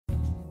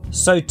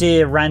So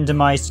dear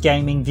randomised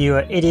gaming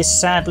viewer, it is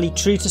sadly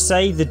true to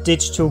say the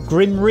digital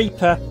Grim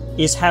Reaper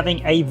is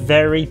having a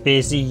very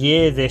busy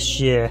year this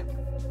year,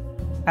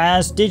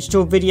 as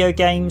digital video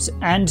games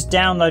and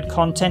download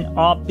content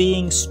are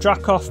being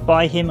struck off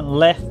by him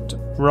left,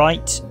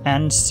 right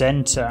and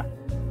centre.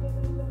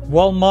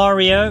 While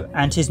Mario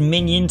and his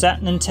minions at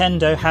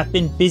Nintendo have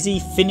been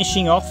busy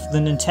finishing off the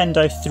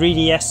Nintendo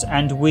 3DS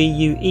and Wii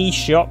U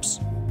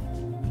eShops,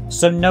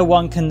 so no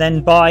one can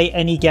then buy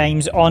any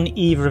games on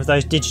either of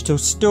those digital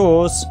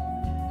stores,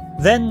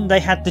 then they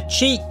had the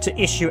cheek to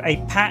issue a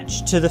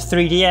patch to the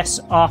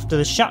 3DS after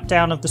the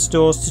shutdown of the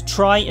stores to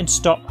try and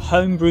stop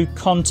homebrew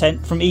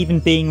content from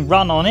even being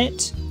run on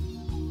it.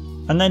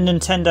 And then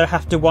Nintendo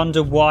have to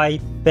wonder why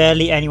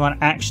barely anyone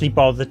actually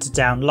bothered to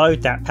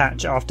download that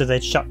patch after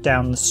they'd shut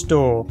down the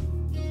store.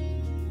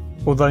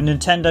 Although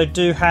Nintendo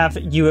do have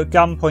you at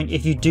gunpoint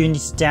if you do need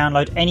to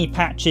download any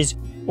patches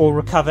or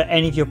recover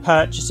any of your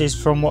purchases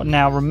from what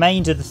now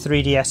remains of the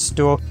 3DS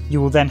store,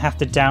 you will then have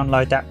to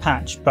download that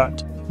patch,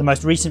 but the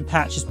most recent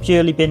patch has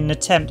purely been an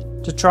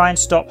attempt to try and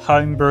stop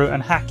homebrew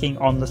and hacking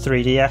on the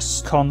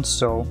 3DS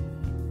console.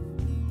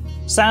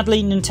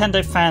 Sadly,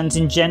 Nintendo fans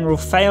in general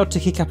failed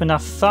to kick up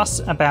enough fuss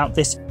about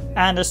this,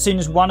 and as soon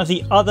as one of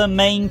the other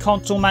main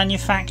console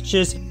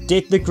manufacturers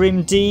did the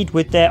grim deed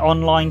with their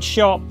online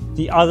shop,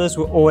 the others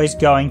were always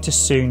going to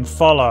soon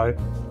follow.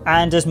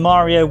 And as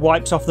Mario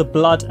wipes off the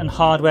blood and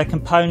hardware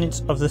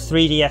components of the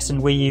 3DS and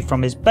Wii U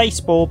from his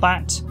baseball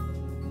bat,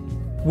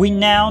 we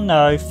now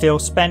know Phil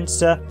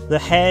Spencer, the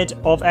head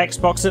of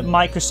Xbox at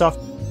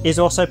Microsoft, is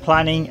also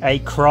planning a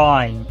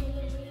crime.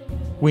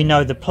 We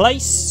know the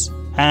place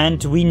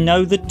and we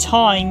know the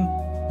time,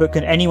 but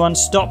can anyone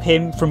stop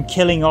him from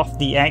killing off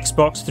the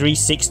Xbox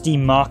 360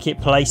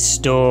 Marketplace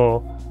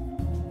store?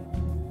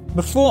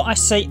 Before I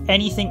say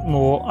anything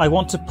more, I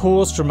want to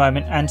pause for a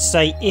moment and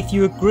say if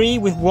you agree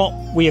with what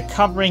we are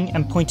covering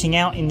and pointing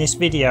out in this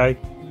video,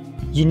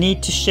 you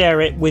need to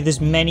share it with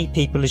as many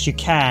people as you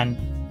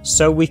can,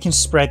 so we can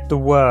spread the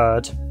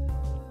word.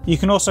 You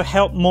can also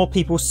help more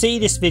people see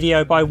this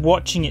video by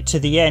watching it to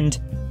the end,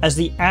 as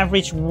the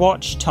average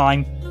watch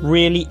time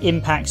really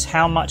impacts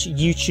how much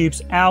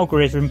YouTube's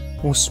algorithm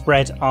will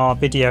spread our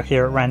video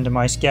here at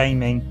Randomised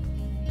Gaming.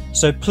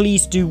 So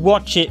please do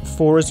watch it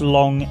for as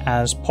long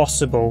as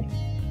possible.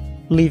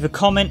 Leave a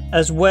comment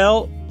as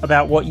well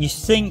about what you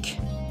think,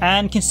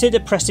 and consider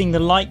pressing the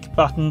like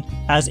button,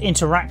 as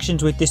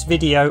interactions with this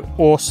video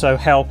also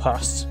help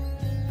us.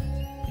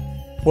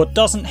 What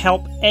doesn't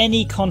help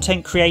any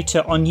content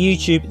creator on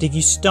YouTube is if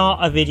you start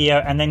a video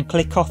and then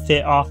click off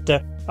it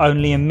after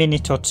only a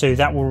minute or two.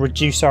 That will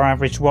reduce our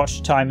average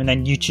watch time and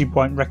then YouTube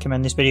won't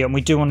recommend this video. And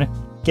we do want to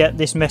get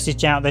this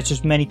message out there to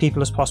as many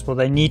people as possible.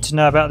 They need to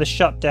know about the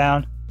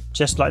shutdown,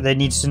 just like they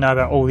need to know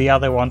about all the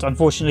other ones.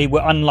 Unfortunately,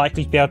 we're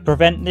unlikely to be able to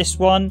prevent this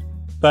one,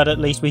 but at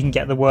least we can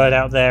get the word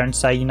out there and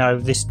say, you know,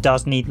 this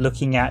does need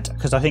looking at,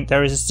 because I think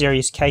there is a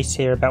serious case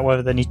here about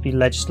whether there needs to be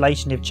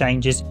legislative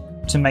changes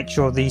to make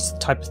sure these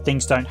type of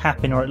things don't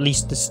happen, or at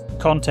least this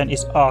content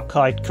is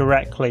archived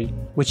correctly,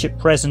 which at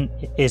present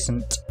it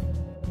isn't.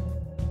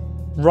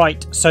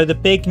 Right, so the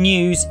big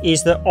news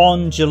is that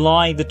on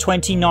July the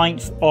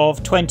 29th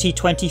of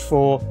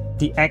 2024,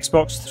 the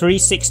Xbox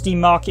 360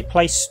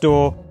 Marketplace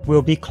store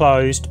will be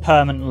closed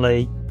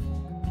permanently.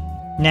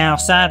 Now,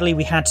 sadly,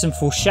 we had some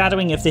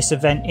foreshadowing of this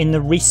event in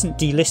the recent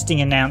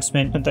delisting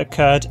announcement that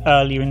occurred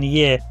earlier in the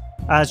year.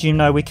 As you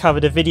know, we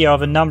covered a video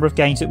of a number of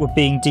games that were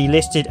being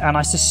delisted, and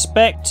I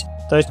suspect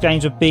those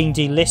games were being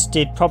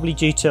delisted probably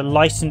due to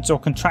license or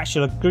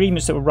contractual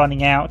agreements that were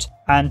running out,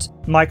 and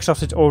Microsoft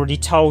had already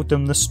told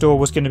them the store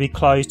was going to be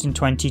closed in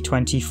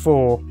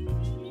 2024.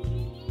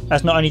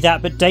 As not only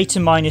that, but data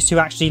miners who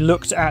actually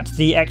looked at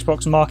the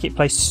Xbox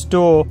Marketplace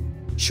store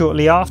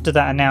shortly after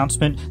that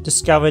announcement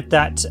discovered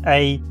that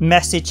a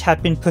message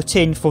had been put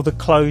in for the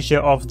closure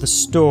of the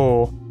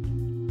store.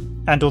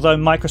 And although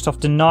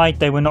Microsoft denied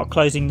they were not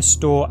closing the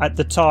store at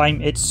the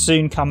time, it's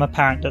soon come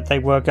apparent that they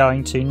were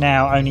going to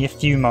now, only a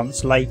few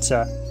months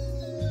later.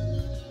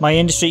 My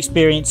industry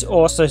experience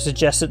also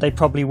suggests that they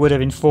probably would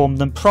have informed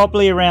them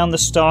probably around the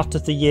start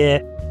of the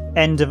year,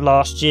 end of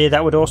last year.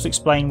 That would also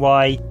explain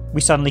why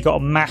we suddenly got a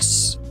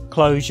mass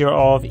closure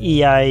of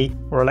EA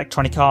or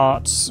Electronic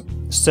Arts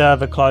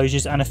server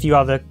closures, and a few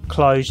other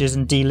closures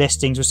and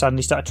delistings were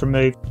suddenly started to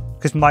remove,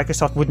 because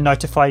Microsoft would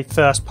notify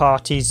first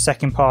parties,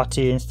 second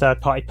party and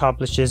third party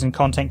publishers and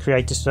content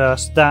creators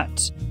first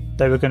that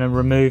they were going to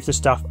remove the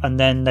stuff, and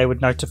then they would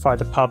notify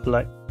the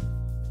public.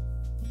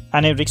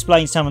 And it would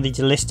explain some of the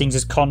delistings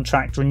as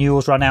contract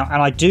renewals run out,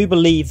 and I do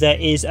believe there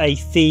is a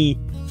fee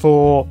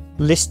for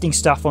listing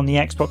stuff on the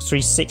Xbox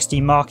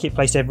 360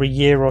 Marketplace every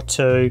year or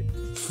two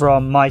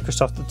from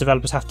Microsoft that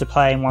developers have to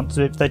pay, and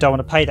if they don't want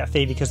to pay that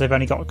fee because they've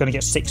only going to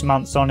get 6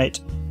 months on it,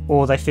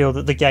 or they feel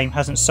that the game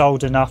hasn't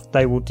sold enough,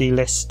 they will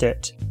delist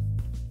it.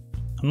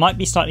 I might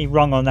be slightly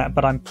wrong on that,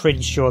 but I'm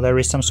pretty sure there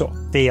is some sort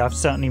of fee. I've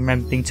certainly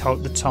remember being told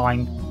at the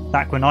time,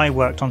 back when I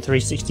worked on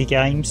 360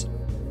 games,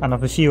 and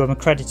of a few I'm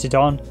accredited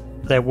on,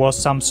 there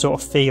was some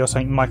sort of fee or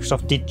something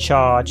Microsoft did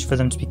charge for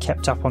them to be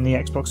kept up on the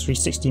Xbox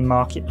 360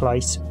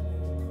 marketplace.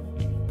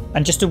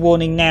 And just a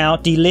warning now,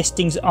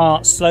 delistings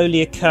are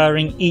slowly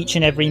occurring each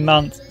and every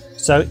month.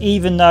 So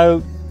even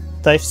though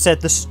they've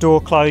said the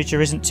store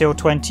closure isn't till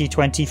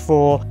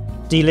 2024,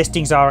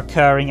 delistings are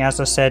occurring. As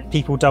I said,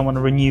 people don't want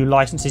to renew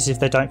licenses if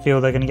they don't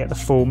feel they're going to get the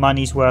full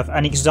money's worth.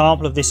 An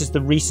example of this is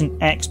the recent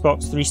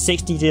Xbox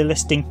 360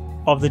 delisting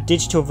of the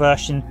digital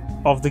version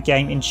of the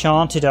game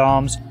Enchanted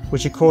Arms,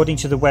 which according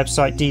to the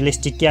website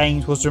Delisted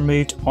Games was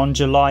removed on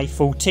July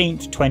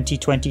 14th,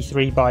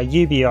 2023 by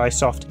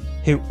Ubisoft,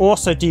 who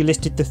also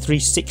delisted the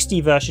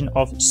 360 version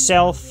of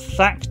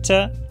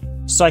Self-Factor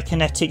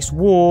Psychonetics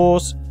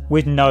Wars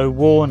with no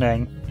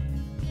warning.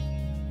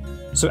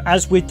 So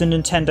as with the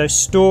Nintendo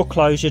store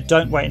closure,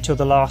 don't wait until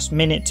the last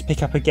minute to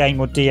pick up a game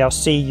or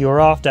DLC you're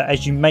after,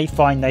 as you may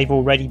find they've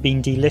already been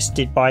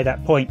delisted by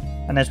that point.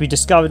 And as we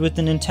discovered with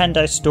the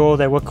Nintendo store,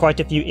 there were quite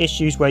a few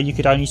issues where you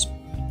could only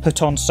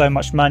put on so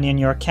much money on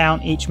your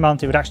account each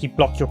month. It would actually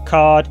block your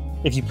card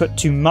if you put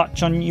too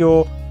much on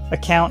your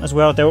account as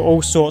well. There were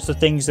all sorts of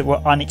things that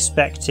were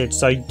unexpected,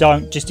 so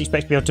don't just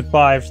expect to be able to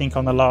buy everything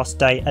on the last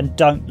day, and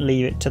don't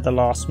leave it to the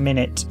last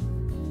minute.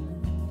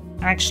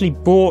 I actually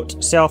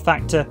bought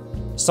Self-Factor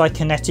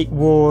Psychonetic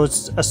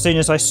Wars as soon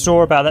as I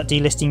saw about that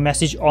delisting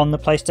message on the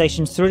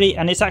PlayStation 3,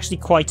 and it's actually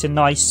quite a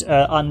nice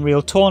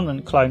Unreal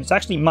Tournament clone. It's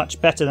actually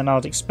much better than I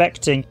was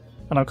expecting,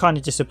 and I'm kind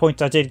of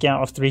disappointed I did get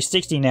out of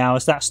 360 now,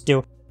 as that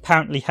still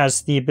apparently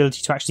has the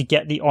ability to actually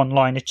get the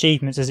online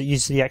achievements as it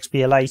uses the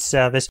XBLA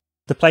service.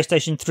 The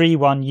PlayStation 3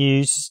 one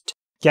used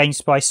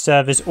GameSpy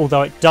servers,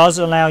 although it does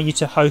allow you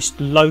to host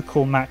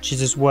local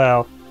matches as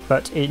well,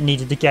 but it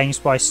needed the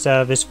GameSpy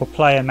service for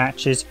player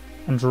matches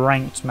and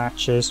ranked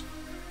matches.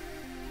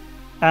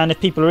 And if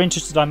people are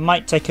interested, I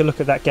might take a look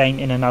at that game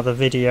in another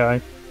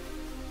video.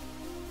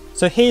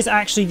 So here's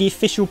actually the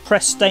official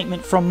press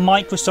statement from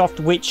Microsoft,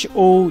 which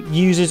all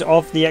users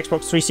of the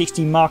Xbox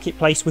 360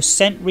 marketplace were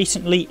sent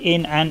recently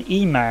in an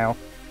email.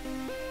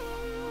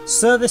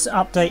 Service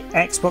update: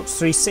 Xbox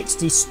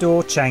 360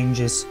 store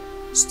changes.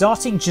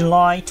 Starting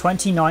July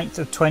 29th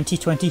of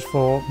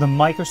 2024, the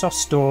Microsoft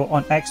Store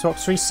on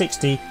Xbox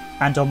 360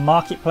 and on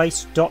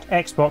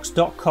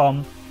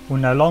marketplace.xbox.com will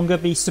no longer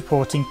be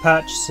supporting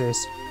purchases.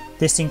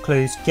 This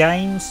includes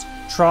games,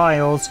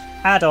 trials,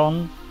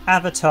 add-on,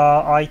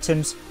 avatar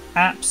items,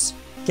 apps,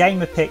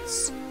 gamer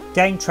picks,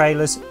 game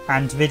trailers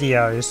and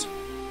videos.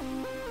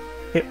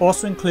 It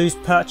also includes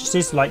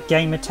purchases like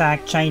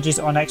gamertag changes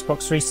on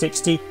Xbox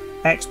 360,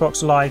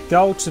 Xbox Live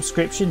Gold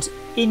subscriptions,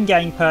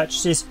 in-game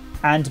purchases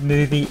and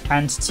movie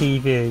and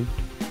TV.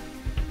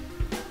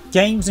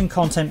 Games and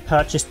content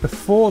purchased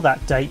before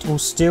that date will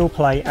still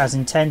play as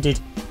intended,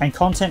 and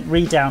content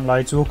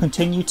re-downloads will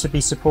continue to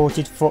be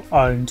supported for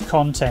owned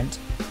content.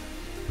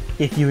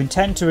 If you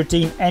intend to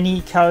redeem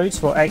any codes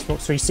for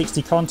Xbox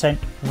 360 content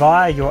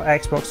via your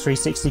Xbox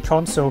 360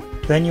 console,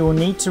 then you will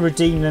need to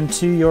redeem them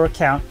to your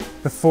account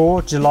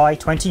before July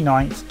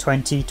 29th,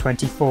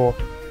 2024.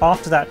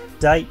 After that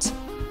date,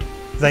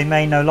 they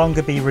may no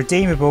longer be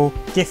redeemable.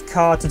 Gift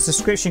cards and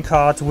subscription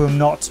cards will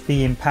not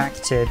be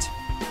impacted.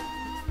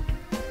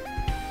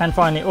 And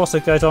finally, it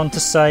also goes on to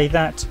say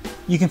that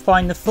you can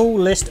find the full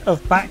list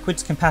of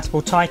backwards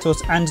compatible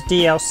titles and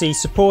DLC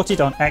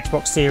supported on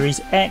Xbox Series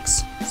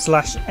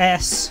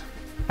X/S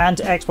and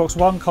Xbox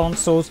One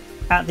consoles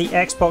at the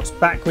Xbox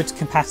Backwards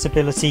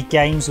Compatibility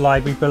Games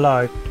library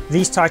below.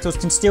 These titles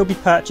can still be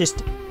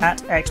purchased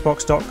at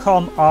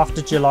xbox.com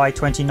after July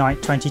 29,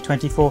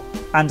 2024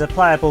 and are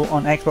playable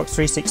on Xbox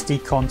 360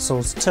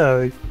 consoles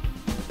too.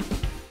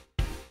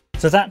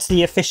 So that's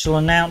the official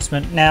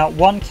announcement. Now,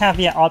 one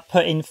caveat I'd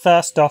put in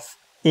first off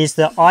is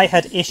that I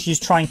had issues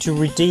trying to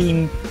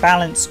redeem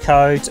balance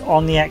codes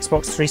on the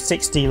Xbox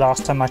 360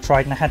 last time I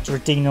tried, and I had to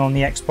redeem them on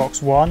the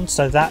Xbox One,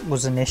 so that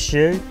was an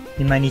issue.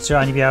 You may need to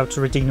only be able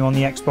to redeem them on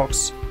the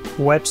Xbox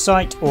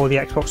website or the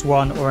Xbox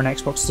One or an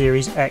Xbox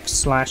Series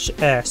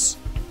X/S.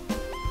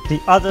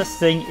 The other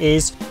thing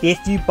is, if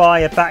you buy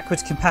a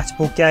backwards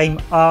compatible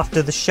game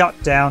after the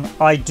shutdown,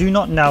 I do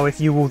not know if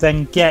you will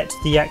then get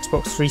the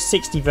Xbox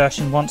 360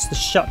 version once the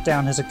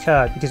shutdown has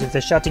occurred, because if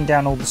they're shutting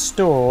down all the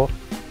store,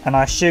 and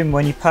I assume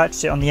when you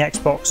purchase it on the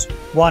Xbox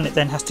One it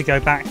then has to go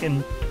back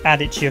and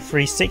add it to your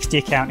 360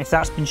 account. If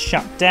that's been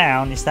shut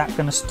down, is that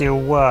going to still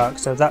work?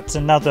 So that's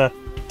another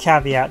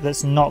caveat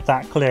that's not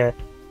that clear.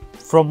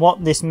 From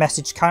what this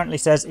message currently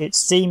says, it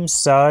seems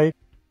so,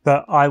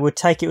 but I would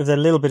take it with a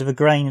little bit of a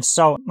grain of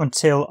salt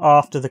until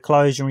after the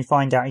closure and we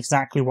find out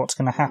exactly what's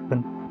going to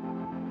happen.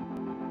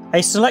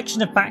 A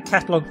selection of back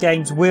catalogue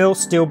games will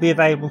still be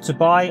available to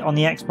buy on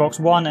the Xbox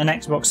One and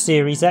Xbox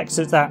Series X,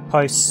 as that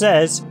post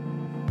says,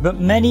 but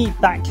many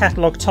back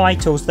catalogue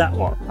titles that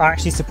are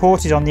actually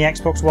supported on the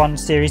Xbox One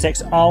Series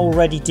X are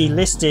already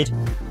delisted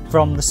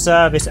from the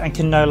service and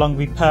can no longer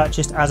be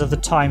purchased as of the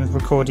time of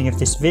recording of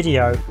this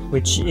video,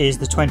 which is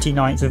the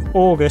 29th of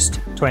August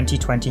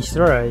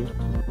 2023.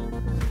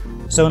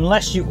 So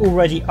unless you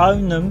already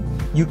own them,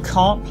 you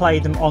can't play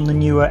them on the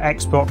newer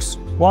Xbox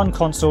One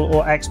console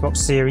or Xbox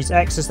Series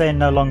X, as they are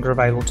no longer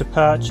available to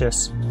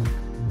purchase.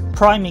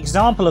 Prime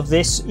example of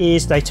this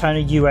is Daytona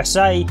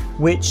USA,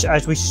 which,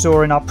 as we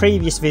saw in our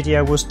previous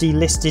video, was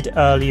delisted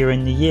earlier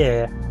in the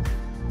year.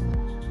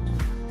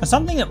 And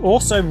something that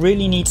also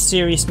really needs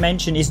serious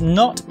mention is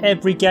not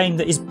every game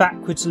that is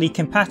backwardsly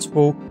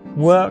compatible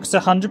works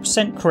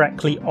 100%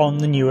 correctly on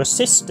the newer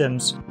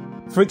systems.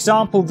 For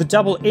example, the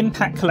Double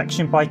Impact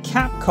collection by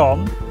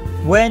Capcom,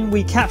 when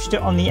we captured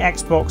it on the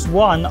Xbox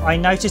One, I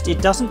noticed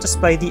it doesn't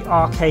display the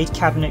arcade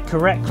cabinet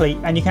correctly,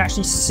 and you can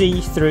actually see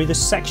through the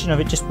section of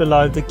it just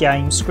below the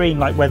game screen,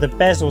 like where the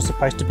bezel's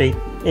supposed to be.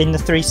 In the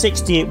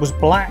 360 it was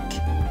black,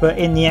 but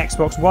in the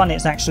Xbox One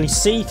it's actually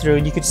see-through,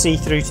 and you could see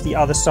through to the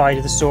other side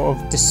of the sort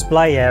of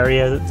display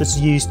area that's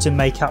used to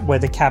make up where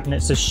the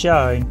cabinets are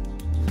shown.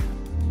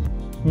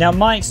 Now,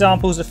 my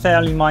example is a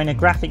fairly minor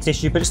graphics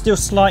issue, but it's still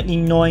slightly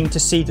annoying to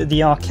see that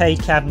the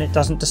arcade cabinet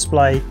doesn't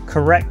display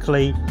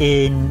correctly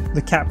in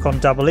the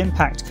Capcom Double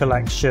Impact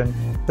collection.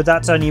 But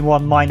that's only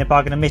one minor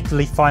bug, and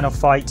admittedly Final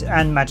Fight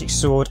and Magic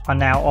Sword are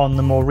now on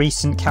the more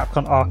recent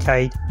Capcom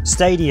Arcade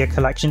Stadia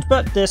collections,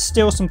 but there's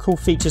still some cool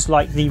features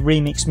like the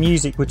remix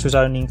music, which was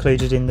only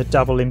included in the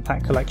Double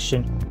Impact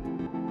collection.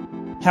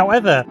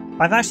 However,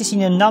 I've actually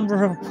seen a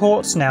number of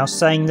reports now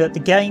saying that the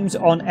games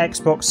on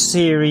Xbox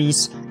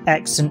Series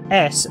X and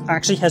S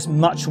actually has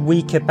much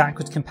weaker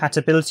backwards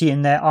compatibility,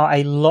 and there are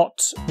a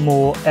lot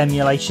more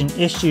emulation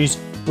issues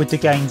with the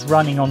games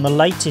running on the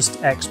latest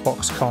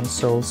Xbox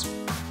consoles.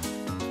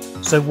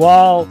 So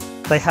while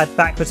they had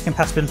backwards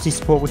compatibility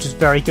support, which was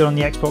very good on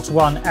the Xbox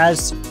One,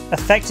 as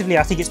effectively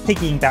I think it's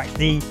piggybacking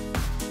the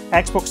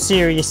Xbox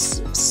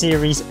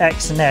Series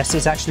X and S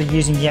is actually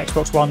using the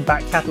Xbox One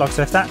back catalogue.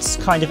 So if that's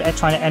kind of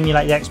trying to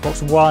emulate the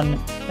Xbox One,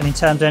 and in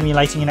terms of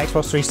emulating an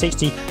Xbox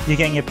 360, you're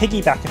getting a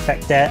piggyback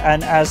effect there,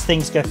 and as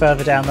things go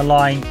further down the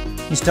line,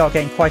 you start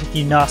getting quite a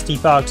few nasty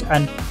bugs,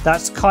 and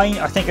that's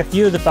I think a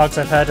few of the bugs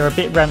I've heard are a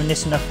bit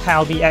reminiscent of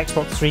how the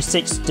Xbox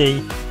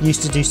 360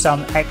 used to do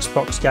some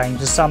Xbox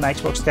games, as some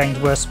Xbox games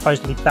were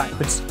supposedly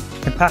backwards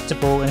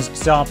compatible. As an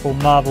example,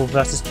 Marvel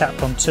vs.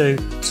 Capcom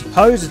 2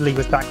 supposedly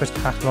was backwards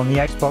compatible on the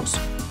Xbox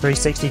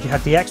 360 if you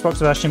had the Xbox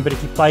version, but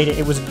if you played it,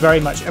 it was very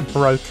much a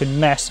broken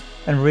mess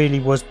and really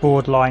was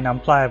borderline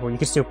unplayable. You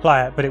could still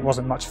play it, but it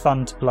wasn't much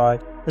fun to play,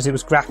 as it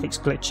was graphics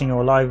glitching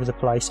all over the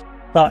place.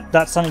 But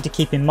that's something to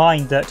keep in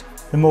mind, that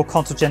the more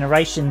console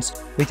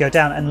generations we go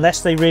down,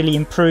 unless they really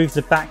improve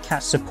the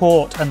backcat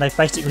support, and they've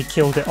basically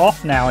killed it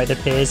off now, it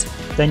appears,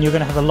 then you're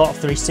going to have a lot of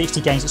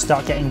 360 games that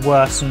start getting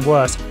worse and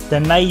worse. There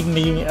may even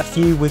be a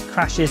few with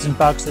crashes and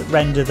bugs that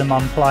render them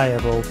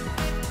unplayable.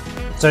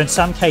 So in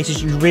some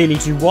cases you really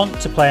do want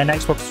to play an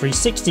Xbox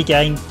 360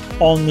 game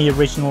on the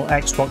original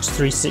Xbox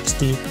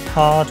 360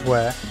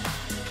 hardware.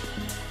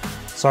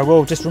 So I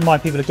will just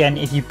remind people again,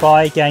 if you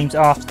buy games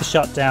after the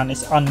shutdown,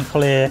 it's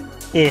unclear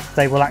if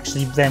they will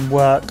actually then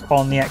work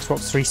on the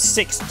Xbox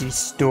 360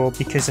 store,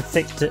 because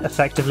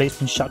effectively it's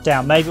been shut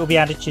down. Maybe it will be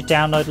added to your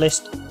download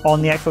list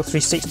on the Xbox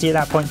 360 at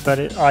that point,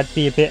 but I'd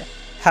be a bit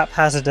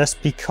haphazardous,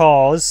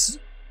 because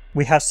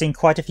we have seen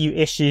quite a few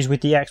issues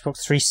with the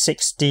Xbox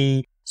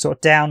 360 sort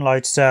of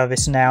download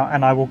service now,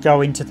 and I will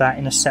go into that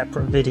in a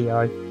separate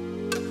video.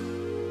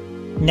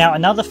 Now,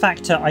 another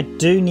factor I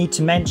do need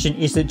to mention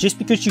is that just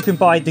because you can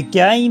buy the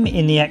game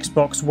in the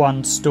Xbox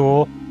One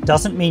store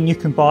doesn't mean you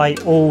can buy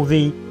all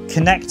the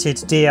connected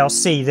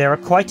DLC. There are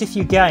quite a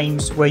few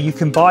games where you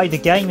can buy the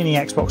game in the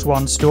Xbox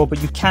One store,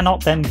 but you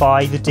cannot then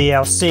buy the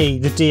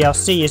DLC. The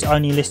DLC is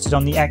only listed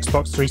on the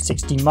Xbox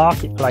 360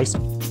 marketplace,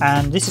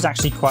 and this is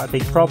actually quite a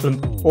big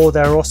problem. Or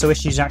there are also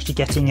issues actually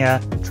getting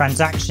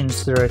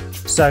transactions through.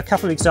 So a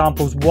couple of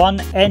examples. One,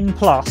 N+,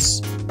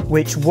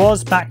 which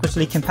was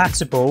backwardsly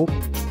compatible.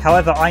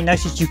 However, I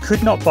noticed you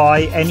could not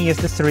buy any of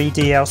the 3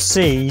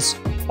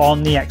 DLCs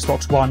on the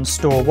Xbox One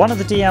store. One of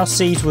the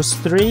DLCs was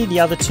 3, the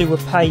other 2 were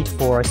paid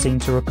for, I seem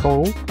to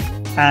recall.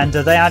 And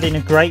they add in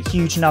a great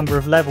huge number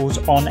of levels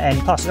on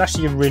N+. It's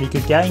actually a really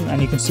good game,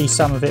 and you can see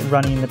some of it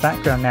running in the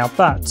background now.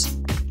 But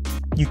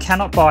you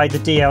cannot buy the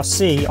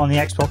DLC on the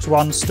Xbox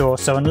One store,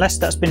 so unless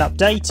that's been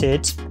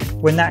updated,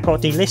 when that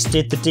got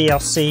delisted, the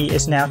DLC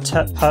is now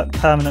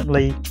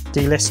permanently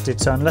delisted.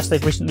 So unless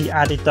they've recently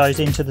added those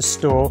into the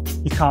store,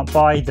 you can't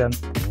buy them.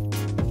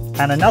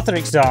 And another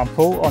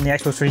example on the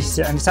Xbox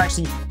 360, and it's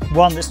actually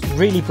one that's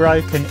really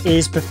broken,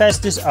 is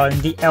Bethesda's own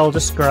The Elder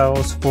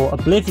Scrolls for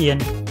Oblivion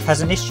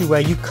has an issue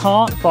where you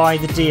can't buy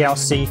the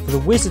DLC for the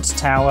Wizard's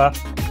Tower.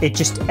 It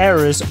just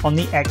errors on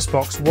the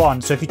Xbox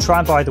One. So if you try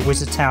and buy the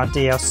Wizard's Tower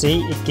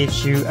DLC, it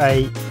gives you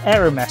an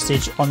error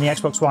message on the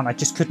Xbox One. I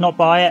just could not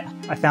buy it.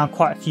 I found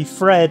quite a few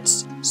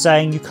threads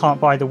saying you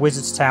can't buy the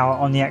Wizard's Tower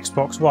on the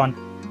Xbox One.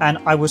 And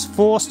I was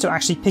forced to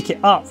actually pick it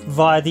up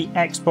via the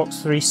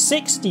Xbox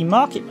 360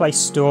 marketplace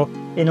store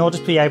in order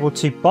to be able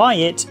to buy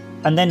it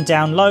and then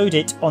download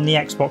it on the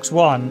Xbox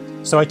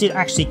One. So I did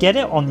actually get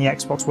it on the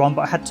Xbox One,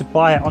 but I had to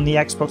buy it on the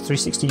Xbox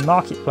 360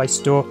 Marketplace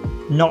store,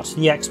 not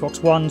the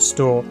Xbox One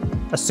store.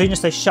 As soon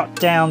as they shut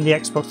down the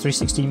Xbox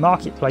 360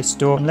 Marketplace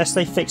store, unless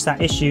they fix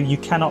that issue, you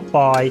cannot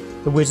buy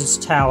the Wizard's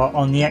Tower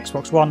on the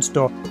Xbox One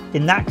store.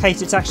 In that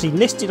case, it's actually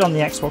listed on the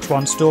Xbox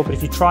One store, but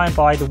if you try and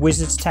buy the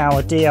Wizard's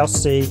Tower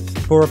DLC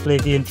for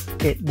Oblivion,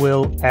 it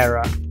will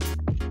error.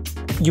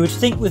 You would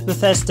think with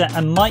Bethesda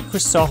and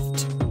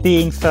Microsoft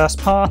being first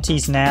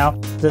parties now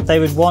that they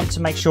would want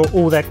to make sure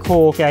all their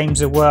core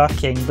games are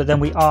working, but then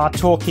we are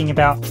talking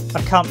about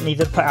a company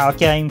that put out a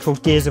game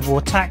called Gears of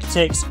War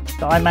Tactics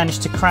that I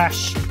managed to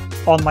crash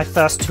on my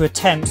first 2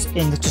 attempts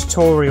in the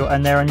tutorial,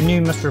 and there are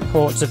numerous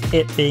reports of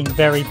it being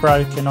very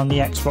broken on the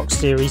Xbox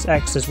Series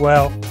X as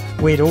well.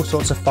 We had all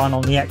sorts of fun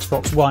on the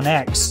Xbox One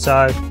X,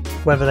 so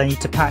whether they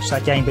need to patch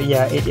that game, but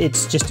yeah,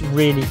 it's just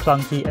really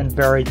clunky and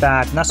very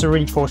bad, and that's a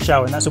really poor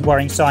show, and that's a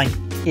worrying sign.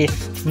 If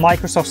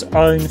Microsoft's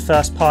own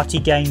first-party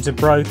games are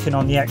broken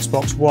on the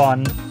Xbox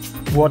One,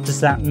 what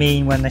does that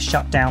mean when they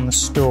shut down the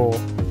store?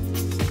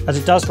 As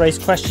it does raise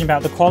questions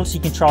about the quality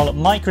control at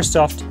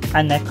Microsoft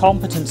and their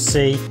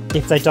competency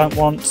if they don't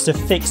want to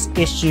fix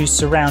issues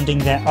surrounding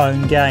their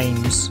own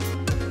games.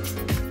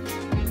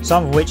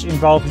 Some of which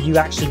involve you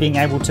actually being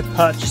able to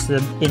purchase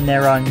them in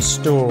their own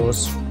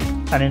stores.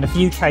 And in a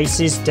few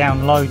cases,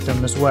 download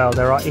them as well.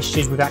 There are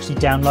issues with actually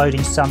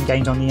downloading some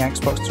games on the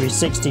Xbox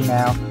 360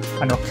 now,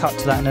 and I'll cut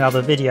to that in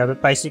another video,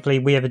 but basically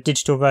we have a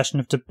digital version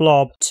of The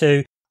Blob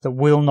 2 that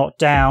will not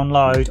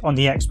download on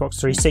the Xbox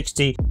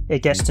 360.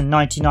 It gets to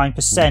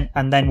 99%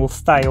 and then will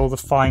fail the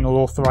final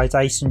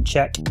authorization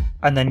check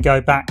and then go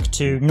back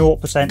to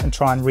 0% and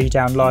try and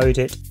re-download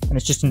it, and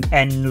it's just an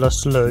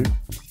endless loop.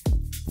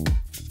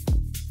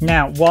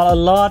 Now, while a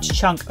large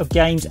chunk of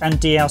games and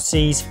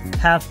DLCs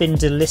have been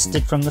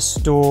delisted from the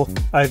store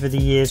over the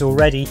years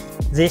already,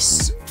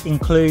 this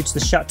includes the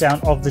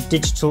shutdown of the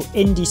digital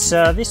indie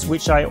service,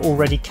 which I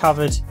already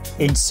covered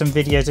in some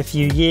videos a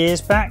few years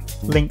back,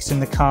 links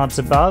in the cards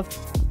above.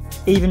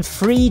 Even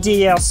free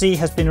DLC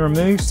has been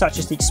removed, such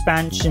as the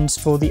expansions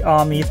for the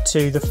Army of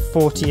Two, the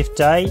 40th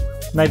Day.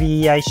 Maybe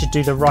EA should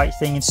do the right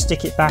thing and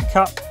stick it back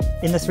up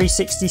in the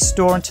 360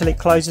 store until it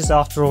closes.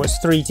 After all, it's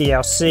 3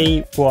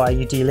 DLC, why are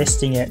you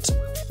delisting it?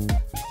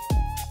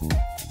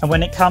 And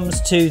when it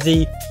comes to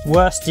the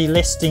worst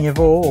delisting of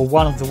all, or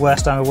one of the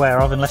worst I'm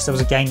aware of, unless there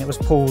was a game that was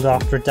pulled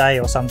after a day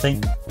or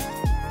something,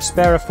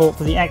 spare a thought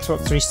for the Xbox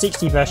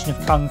 360 version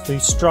of Kung Fu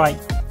Strike,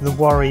 The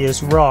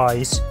Warrior's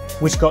Rise,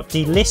 which got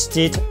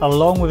delisted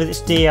along with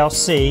its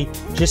DLC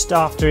just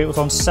after it was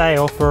on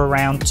sale for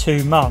around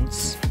 2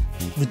 months.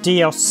 The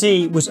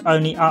DLC was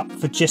only up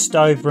for just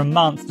over a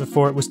month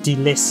before it was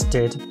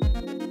delisted.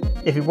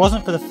 If it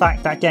wasn't for the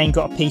fact that game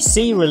got a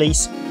PC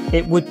release,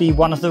 it would be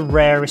one of the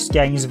rarest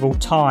games of all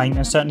time,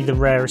 and certainly the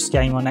rarest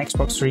game on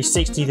Xbox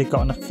 360 that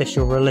got an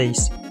official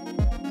release.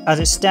 As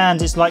it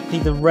stands, it's likely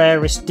the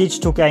rarest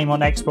digital game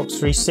on Xbox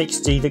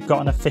 360 that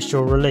got an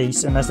official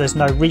release, and as there's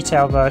no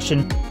retail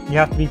version, you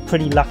have to be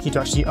pretty lucky to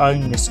actually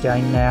own this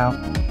game now.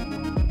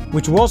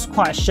 Which was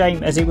quite a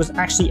shame, as it was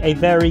actually a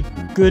very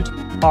good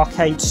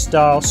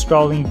arcade-style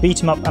scrolling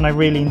beat-em-up and I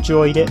really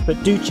enjoyed it,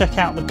 but do check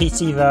out the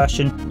PC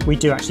version. We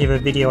do actually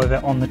have a video of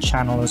it on the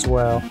channel as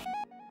well.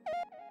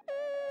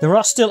 There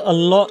are still a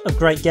lot of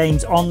great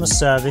games on the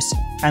service,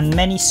 and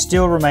many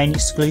still remain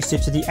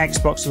exclusive to the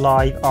Xbox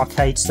Live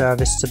arcade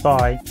service to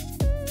buy.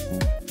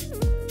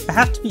 I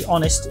have to be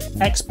honest,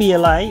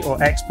 XBLA, or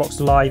Xbox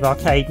Live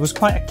Arcade, was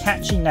quite a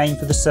catchy name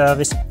for the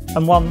service,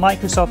 and one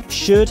Microsoft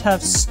should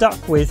have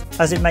stuck with,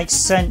 as it makes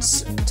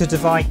sense to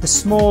divide the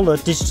smaller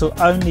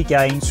digital-only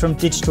games from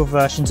digital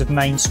versions of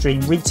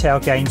mainstream retail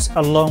games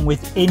along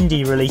with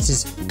indie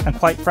releases, and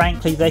quite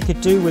frankly they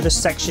could do with a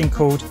section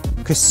called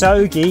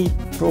Kusogi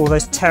for all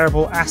those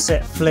terrible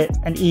asset flip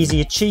and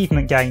easy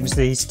achievement games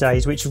these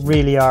days, which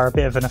really are a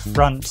bit of an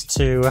affront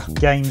to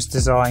games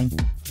design.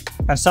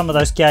 And some of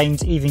those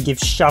games even give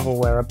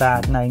shovelware a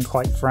bad name,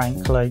 quite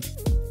frankly.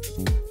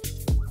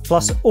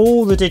 Plus,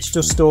 all the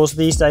digital stores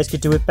these days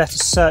could do with better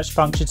search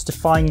functions to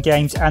find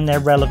games and their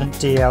relevant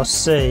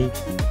DLC.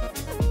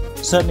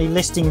 Certainly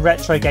listing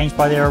retro games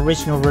by their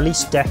original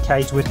release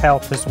decades would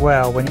help as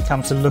well when it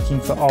comes to looking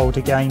for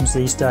older games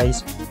these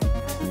days.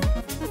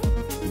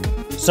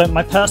 So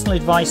my personal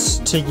advice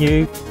to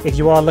you, if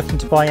you are looking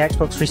to buy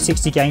Xbox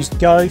 360 games,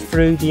 go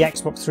through the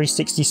Xbox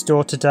 360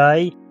 store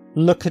today,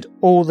 look at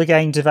all the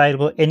games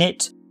available in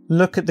it,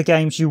 look at the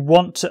games you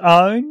want to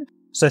own,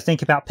 so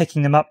think about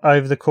picking them up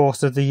over the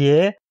course of the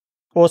year.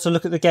 Also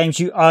look at the games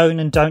you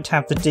own and don't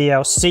have the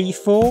DLC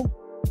for.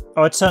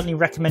 I would certainly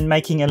recommend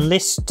making a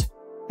list,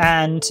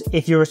 and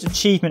if you're an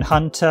achievement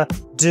hunter,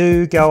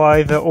 do go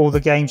over all the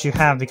games you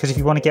have, because if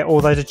you want to get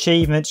all those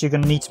achievements, you're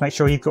going to need to make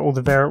sure you've got all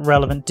the very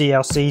relevant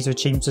DLCs of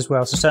achievements as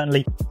well. So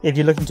certainly if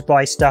you're looking to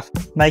buy stuff,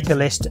 make a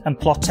list and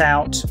plot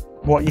out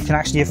what you can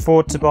actually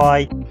afford to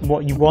buy,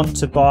 what you want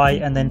to buy,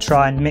 and then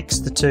try and mix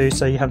the two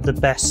so you have the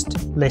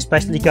best list.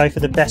 Basically go for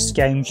the best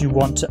games you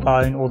want to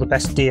own or the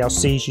best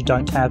DLCs you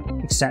don't have,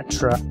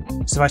 etc.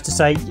 Suffice to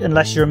say,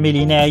 unless you're a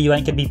millionaire, you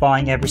ain't going to be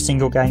buying every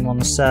single game on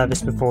the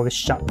service before this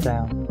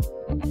shutdown.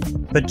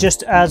 But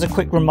just as a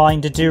quick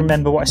reminder, do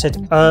remember what I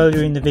said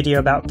earlier in the video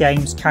about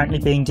games currently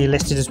being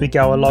delisted as we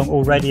go along.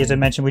 Already, as I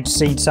mentioned, we've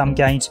seen some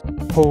games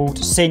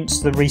pulled since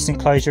the recent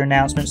closure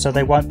announcement, so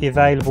they won't be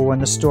available when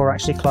the store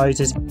actually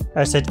closes.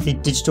 As I said, the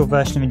digital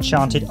version of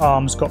Enchanted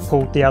Arms got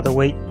pulled the other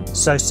week,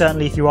 so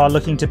certainly if you are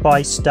looking to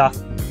buy stuff,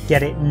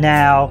 get it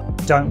now.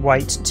 Don't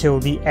wait till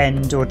the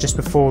end or just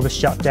before the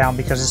shutdown,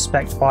 because I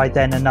suspect by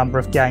then a number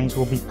of games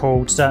will be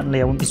pulled.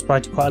 Certainly I wouldn't be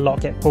surprised if quite a lot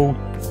get pulled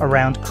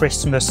around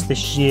Christmas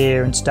this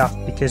year and stuff,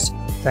 because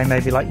they may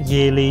be like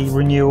yearly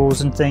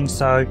renewals and things,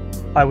 so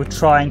I would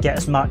try and get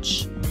as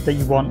much that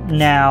you want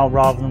now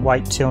rather than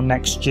wait till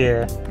next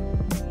year.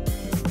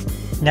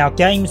 Now,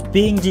 games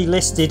being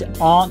delisted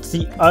aren't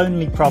the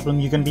only problem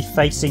you're going to be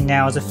facing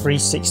now as a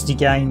 360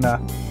 gamer.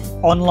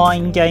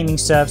 Online gaming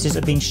services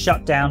are being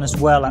shut down as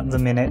well at the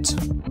minute.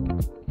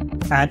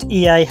 And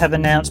EA have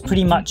announced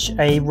pretty much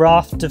a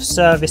raft of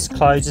service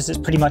closures. It's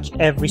pretty much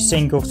every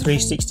single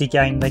 360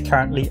 game they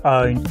currently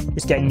own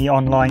is getting the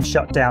online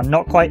shut down.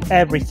 Not quite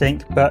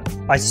everything, but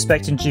I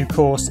suspect in due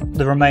course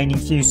the remaining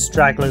few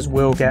stragglers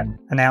will get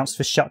announced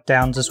for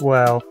shutdowns as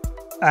well.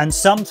 And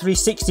some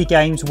 360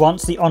 games,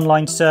 once the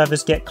online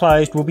servers get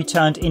closed, will be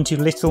turned into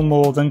little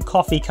more than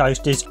coffee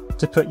coasters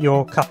to put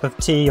your cup of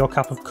tea or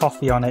cup of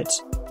coffee on it.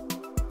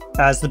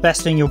 As the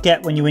best thing you'll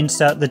get when you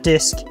insert the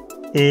disc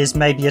is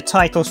maybe a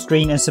title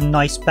screen and some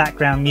nice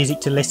background music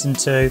to listen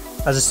to,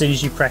 as soon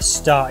as you press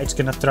start it's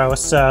going to throw a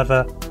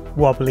server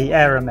wobbly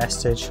error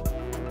message.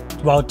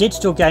 While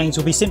digital games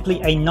will be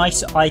simply a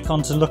nice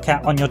icon to look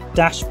at on your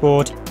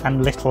dashboard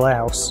and little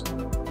else.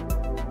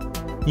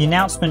 The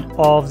announcement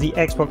of the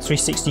Xbox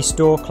 360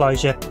 store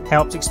closure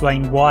helps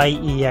explain why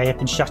EA have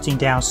been shutting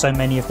down so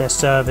many of their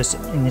servers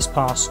in this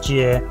past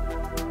year,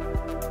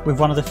 with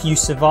one of the few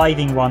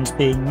surviving ones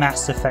being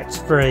Mass Effect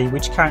 3,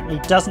 which currently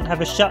doesn't have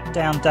a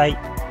shutdown date,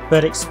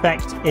 but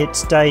expect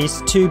its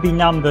days to be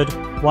numbered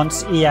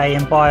once EA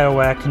and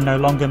BioWare can no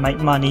longer make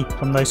money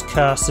from those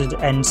cursed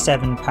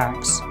N7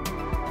 packs.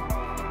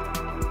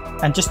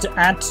 And just to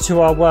add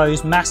to our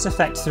woes, Mass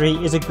Effect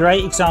 3 is a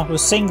great example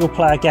of a single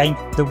player game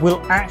that will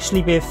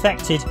actually be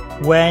affected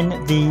when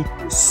the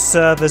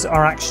servers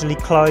are actually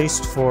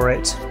closed for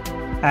it,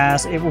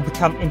 as it will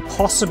become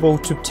impossible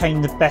to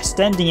obtain the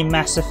best ending in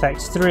Mass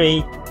Effect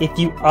 3 if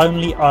you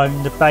only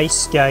own the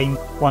base game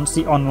once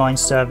the online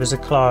servers are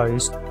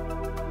closed,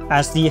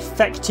 as the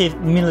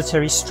effective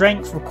military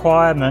strength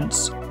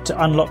requirements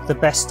to unlock the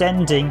best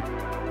ending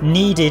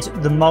needed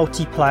the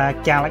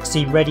multiplayer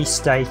Galaxy Ready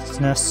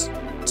status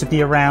to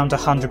be around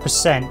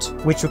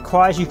 100%, which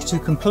requires you to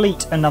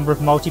complete a number of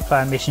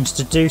multiplayer missions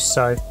to do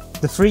so.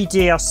 The free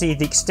DLC,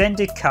 The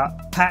Extended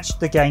Cut, patched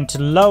the game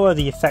to lower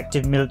the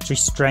effective military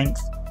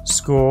strength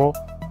score,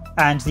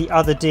 and the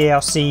other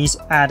DLCs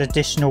add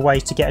additional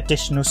ways to get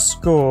additional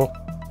score,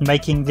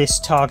 making this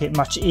target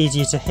much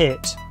easier to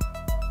hit.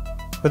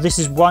 But this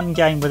is one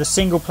game where the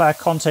single player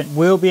content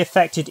will be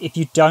affected if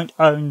you don't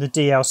own the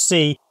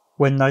DLC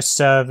when those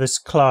servers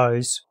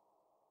close.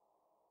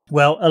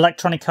 Well,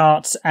 Electronic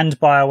Arts and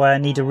BioWare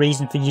need a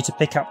reason for you to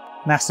pick up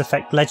Mass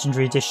Effect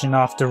Legendary Edition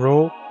after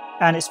all,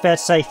 and it's fair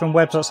to say from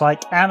websites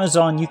like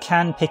Amazon you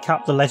can pick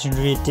up the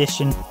Legendary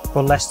Edition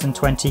for less than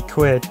 20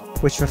 quid,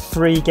 which for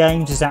 3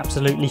 games is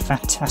absolutely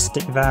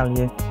fantastic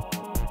value.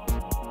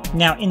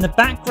 Now, in the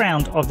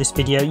background of this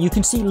video you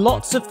can see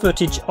lots of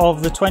footage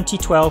of the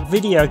 2012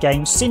 video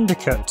game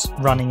Syndicate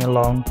running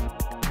along.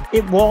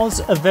 It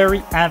was a very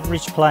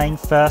average playing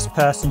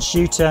first-person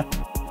shooter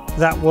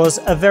that was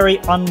a very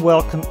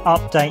unwelcome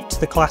update to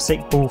the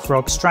classic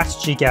Bullfrog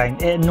strategy game.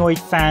 It annoyed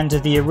fans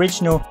of the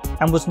original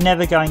and was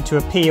never going to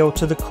appeal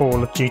to the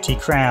Call of Duty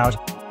crowd.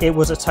 It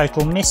was a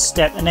total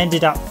misstep and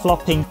ended up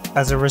flopping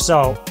as a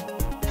result.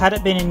 Had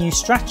it been a new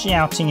strategy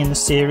outing in the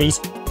series,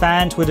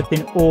 fans would have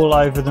been all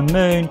over the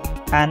moon,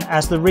 and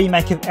as the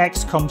remake of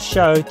XCOM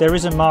showed, there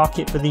is a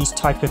market for these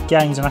type of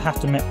games, and I have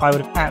to admit I would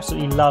have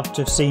absolutely loved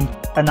to have seen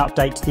an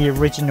update to the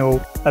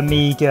original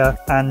Amiga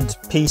and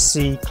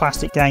PC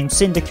classic game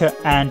Syndicate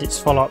and its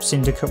follow-up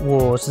Syndicate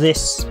Wars.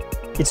 This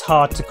is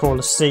hard to call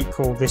a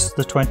sequel, the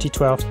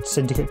 2012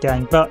 Syndicate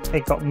game, but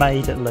it got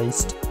made at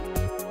least.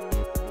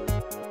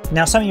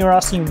 Now some of you are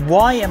asking,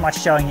 why am I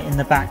showing it in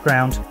the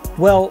background?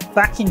 Well,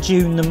 back in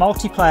June the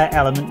multiplayer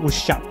element was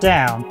shut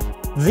down.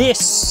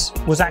 This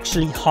was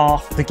actually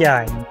half the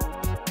game,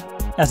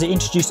 as it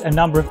introduced a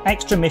number of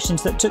extra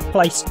missions that took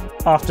place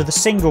after the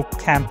single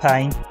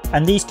campaign,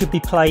 and these could be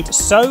played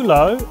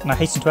solo, and I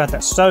hasten to add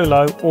that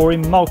solo, or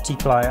in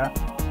multiplayer.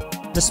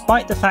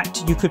 Despite the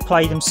fact you could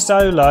play them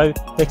solo,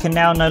 they can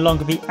now no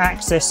longer be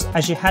accessed,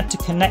 as you had to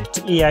connect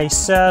to EA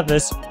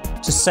servers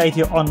to save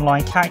your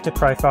online character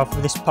profile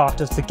for this part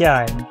of the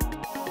game.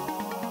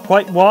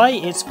 quite why.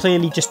 It's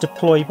clearly just a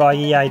ploy by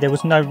EA. There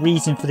was no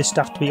reason for this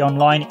stuff to be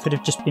online. It could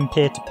have just been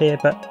peer-to-peer,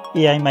 but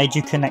EA made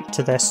you connect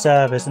to their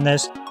servers. And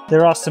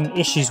there are some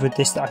issues with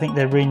this that I think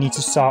they really need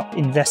to start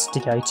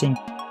investigating.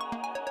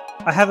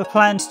 I have a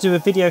plan to do a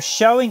video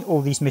showing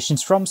all these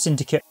missions from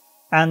Syndicate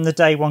and the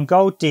Day 1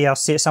 Gold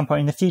DLC at some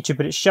point in the future,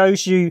 but it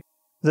shows you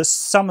that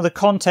some of the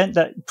content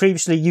that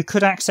previously you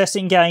could access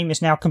in-game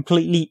is now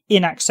completely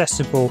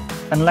inaccessible.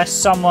 Unless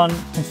someone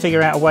can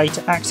figure out a way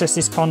to access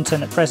this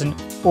content at present,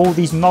 all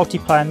these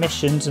multiplayer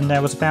missions, and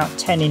there was about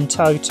 10 in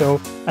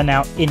total, are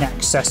now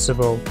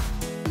inaccessible.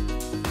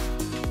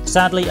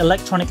 Sadly,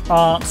 Electronic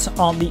Arts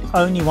aren't the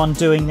only one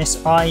doing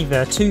this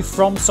either. Two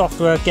From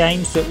Software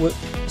games that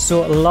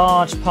saw a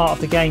large part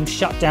of the game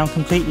shut down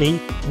completely.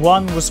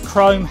 One was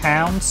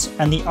Hounds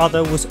and the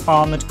other was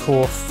Armored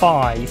Core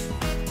 5.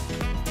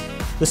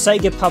 The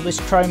Sega published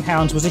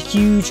Hounds was a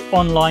huge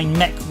online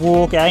mech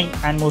war game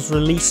and was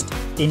released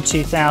in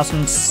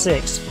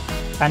 2006.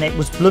 And it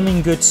was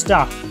blooming good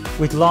stuff,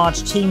 with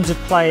large teams of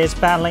players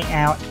battling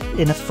out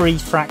in a free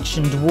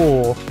fractioned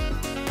war.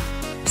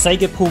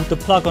 Sega pulled the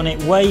plug on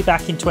it way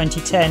back in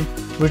 2010,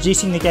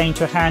 reducing the game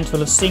to a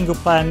handful of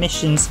single-player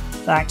missions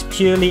that act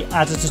purely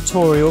as a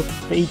tutorial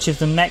for each of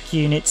the mech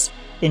units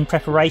in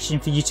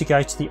preparation for you to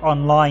go to the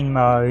online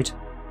mode.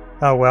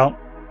 Oh well.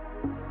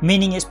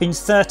 Meaning it's been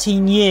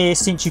 13 years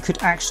since you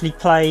could actually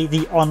play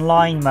the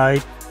online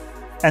mode,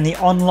 and the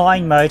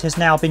online mode has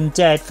now been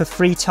dead for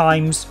 3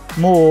 times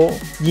more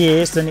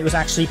years than it was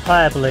actually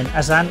playable in.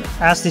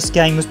 As this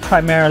game was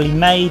primarily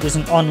made as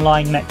an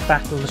online mech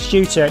battle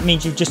shooter, it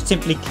means you just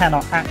simply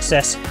cannot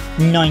access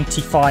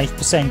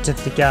 95%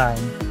 of the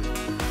game.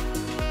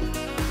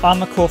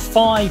 Armored Core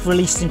 5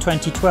 released in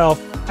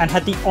 2012 and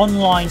had the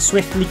online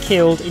swiftly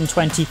killed in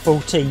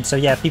 2014. So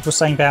yeah, people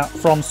saying about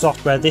From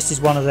Software, this is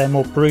one of their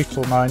more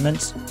brutal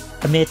moments.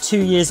 A mere 2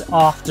 years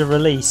after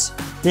release.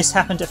 This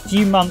happened a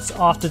few months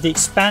after the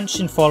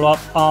expansion follow-up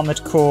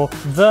Armored Core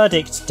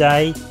Verdict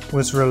Day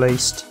was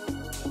released.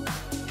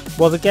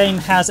 While the game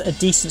has a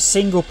decent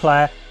single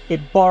player,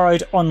 it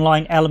borrowed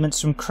online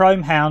elements from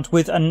Hounds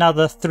with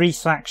another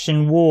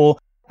 3-faction war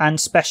and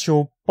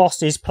special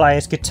bosses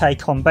players could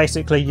take on.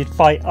 Basically, you'd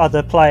fight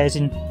other players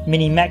in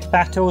mini mech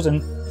battles,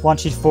 and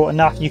once you'd fought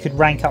enough, you could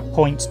rank up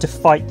points to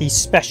fight these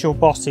special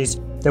bosses.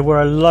 There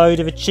were a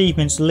load of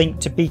achievements linked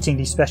to beating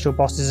these special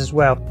bosses as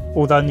well,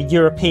 although in the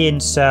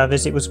European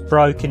servers it was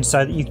broken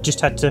so that you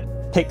just had to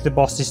pick the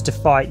bosses to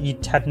fight. You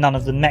had none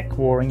of the mech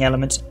warring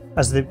elements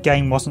as the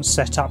game wasn't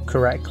set up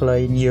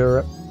correctly in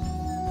Europe.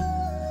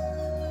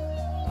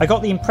 I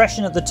got the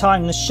impression at the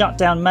time the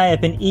shutdown may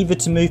have been either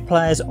to move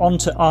players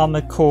onto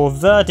Armored Core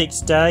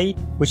Verdict Day,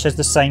 which has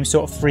the same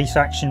sort of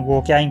 3-faction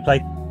war gameplay,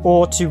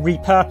 or to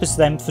repurpose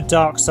them for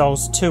Dark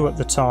Souls 2 at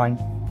the time.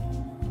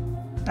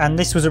 And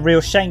this was a real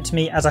shame to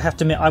me, as I have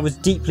to admit I was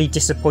deeply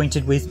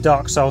disappointed with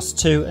Dark Souls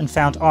 2 and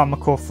found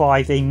Armored Core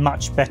 5 a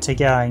much better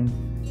game.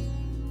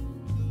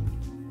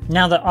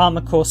 Now that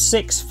Armored Core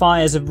 6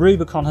 Fires of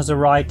Rubicon has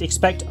arrived,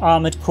 expect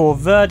Armored Core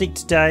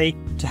Verdict Day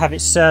to have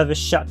its servers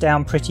shut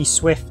down pretty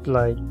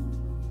swiftly.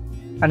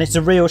 And it's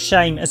a real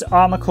shame, as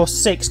Armored Core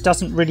 6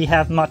 doesn't really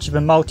have much of a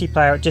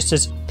multiplayer, it just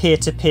has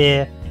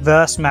peer-to-peer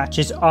verse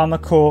matches.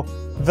 Armored Core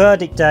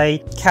Verdict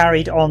Day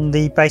carried on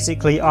the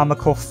basically Armored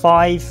Core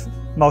 5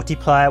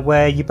 multiplayer,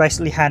 where you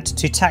basically had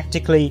to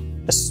tactically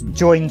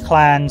join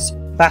clans,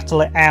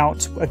 battle it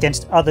out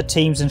against other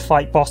teams and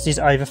fight bosses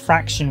over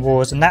faction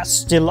wars, and that's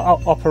still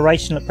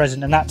operational at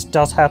present, and that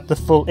does have the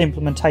full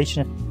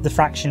implementation of the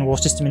faction war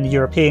system in the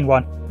European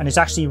one, and it's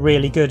actually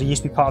really good. It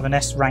used to be part of an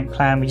S-rank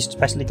clan. We used to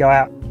basically go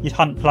out, you'd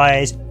hunt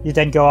players, you'd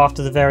then go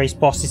after the various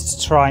bosses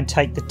to try and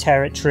take the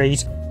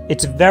territories.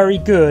 It's very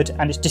good,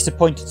 and it's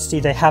disappointing to see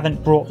they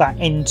haven't brought that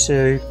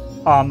into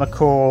Armored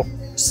Core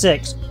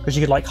 6, because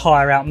you could like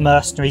hire out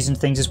mercenaries and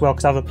things as well,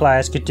 because other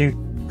players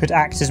could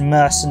act as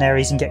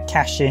mercenaries and get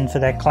cash in for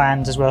their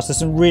clans as well. So there's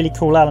some really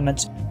cool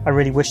elements. I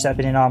really wish that had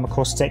been in Armored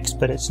Core 6,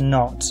 but it's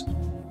not.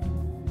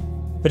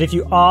 But if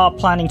you are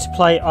planning to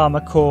play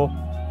Armored Core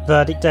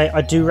Verdict Day,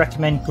 I do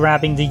recommend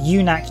grabbing the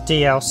UNAC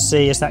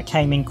DLC, as that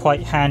came in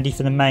quite handy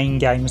for the main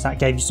game, as that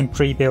gave you some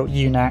pre-built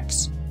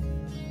UNACs.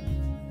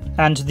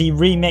 And the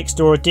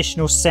remixed or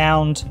additional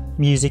sound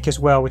music as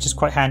well, which is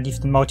quite handy for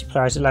the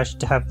multiplayer, as it allows you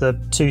to have the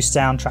 2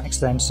 soundtracks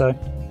then. So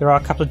there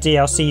are a couple of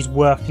DLCs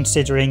worth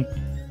considering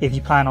if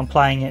you plan on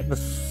playing it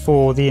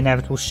before the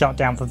inevitable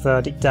shutdown for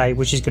Verdict Day,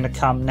 which is going to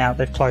come now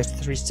they've closed the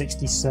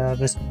 360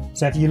 servers.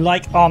 So if you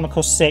like Armored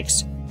Core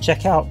 6,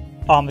 check out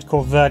Armored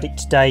Core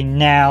Verdict Day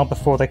now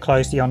before they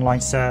close the online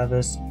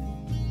servers.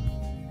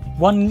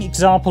 One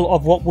example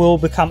of what will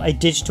become a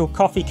digital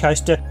coffee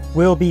coaster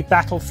will be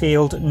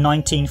Battlefield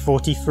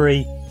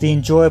 1943, the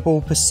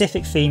enjoyable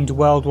Pacific-themed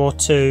World War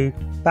II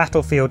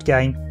Battlefield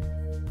game,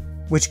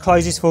 which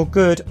closes for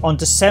good on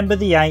December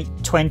the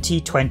 8th,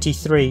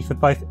 2023 for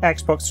both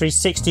Xbox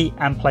 360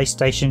 and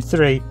PlayStation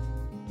 3.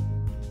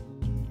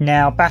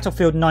 Now,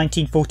 Battlefield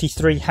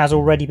 1943 has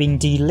already been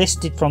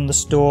delisted from the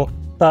store,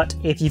 but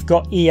if you've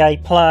got EA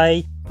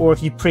Play, or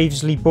if you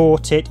previously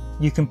bought it,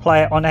 you can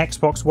play it on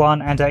Xbox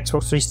One and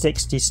Xbox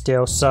 360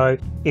 still, so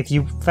if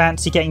you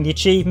fancy getting the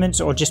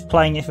achievements or just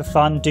playing it for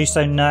fun, do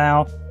so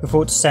now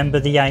before December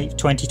the 8th,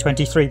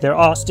 2023. There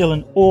are still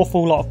an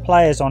awful lot of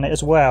players on it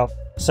as well,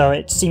 so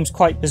it seems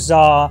quite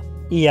bizarre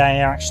EA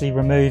are actually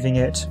removing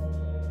it.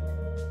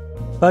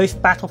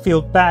 Both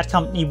Battlefield Bad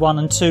Company 1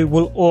 and 2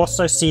 will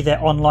also see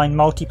their online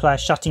multiplayer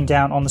shutting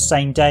down on the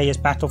same day as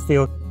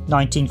Battlefield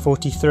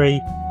 1943,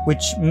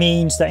 which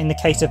means that in the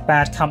case of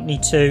Bad Company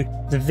 2,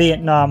 the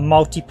Vietnam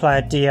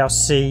multiplayer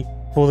DLC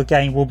for the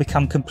game will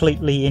become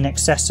completely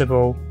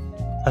inaccessible,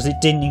 as it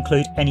didn't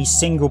include any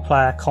single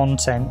player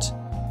content.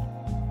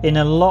 In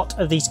a lot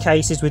of these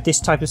cases with this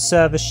type of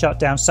server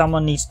shutdown,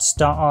 someone needs to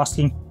start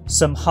asking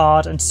some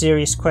hard and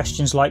serious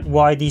questions like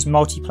why these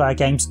multiplayer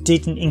games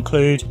didn't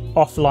include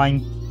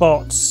offline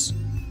bots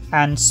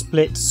and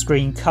split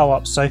screen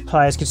co-op so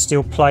players could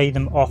still play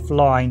them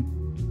offline,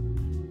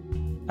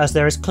 as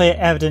there is clear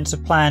evidence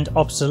of planned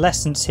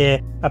obsolescence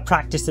here, a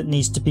practice that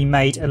needs to be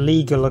made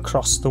illegal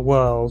across the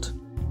world.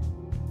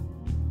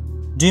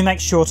 Do make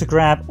sure to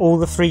grab all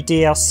the free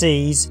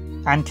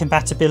DLCs and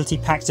compatibility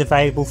packs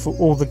available for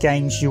all the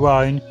games you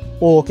own,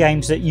 or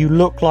games that you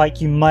look like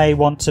you may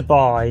want to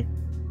buy.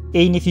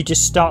 Even if you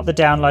just start the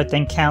download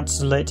then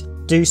cancel it,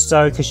 do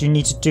so because you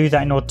need to do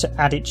that in order to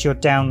add it to your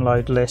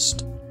download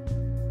list.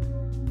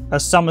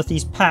 As some of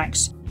these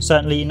packs,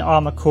 certainly in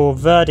Armored Core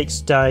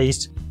Verdict's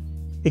days,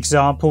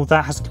 example,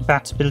 that has a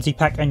compatibility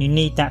pack and you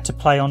need that to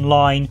play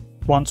online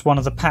once one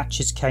of the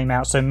patches came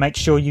out, so make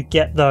sure you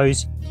get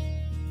those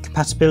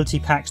compatibility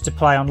packs to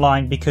play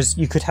online, because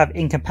you could have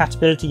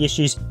incompatibility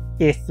issues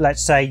if,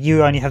 let's say,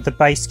 you only have the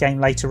base game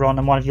later on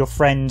and one of your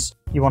friends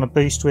you want to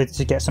boost with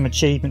to get some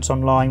achievements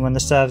online when the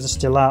servers are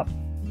still up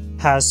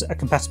has a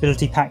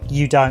compatibility pack,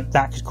 you don't.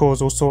 That could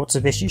cause all sorts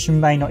of issues. You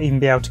may not even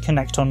be able to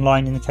connect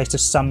online in the case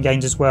of some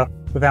games as well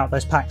without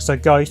those packs, so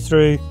go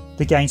through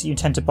the games that you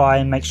intend to buy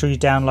and make sure you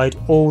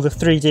download all the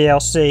 3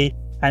 DLC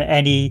and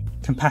any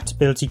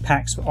compatibility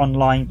packs for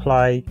online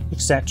play,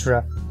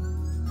 etc.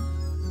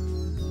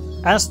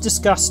 As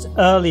discussed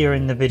earlier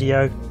in the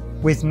video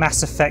with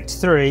Mass Effect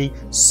 3,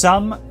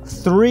 some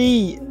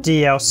 3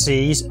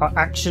 DLCs are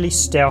actually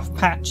stealth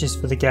patches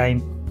for the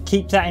game.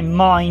 Keep that in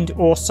mind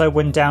also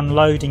when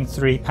downloading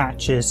 3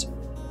 patches.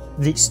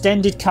 The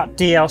Extended Cut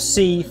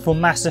DLC for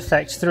Mass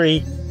Effect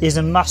 3 is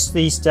a must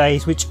these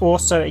days, which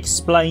also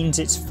explains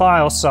its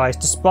file size,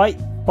 despite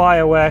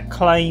BioWare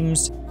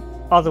claims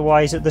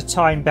otherwise at the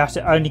time about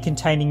it only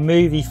containing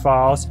movie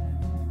files.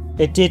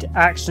 It did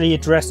actually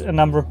address a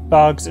number of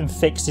bugs and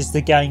fixes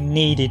the game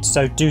needed,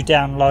 so do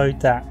download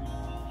that.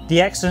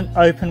 The excellent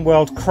open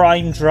world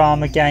crime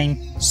drama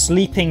game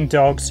Sleeping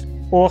Dogs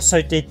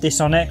also did this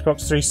on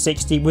Xbox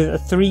 360 with a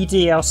 3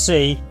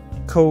 DLC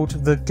called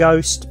the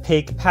Ghost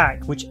Pig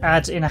Pack, which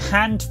adds in a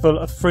handful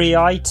of free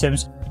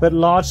items but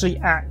largely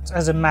acts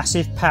as a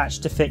massive patch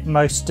to fix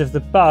most of the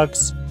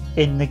bugs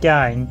in the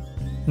game.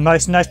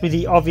 Most notably,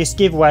 the obvious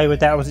giveaway with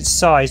that was its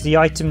size. The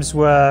items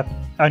were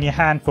only a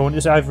handful and it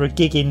was over a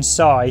gig in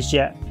size,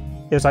 yet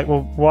it was like,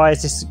 well, why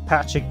is this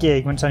patch a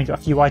gig when it's only got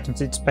a few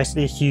items? It's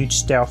basically a huge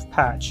stealth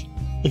patch.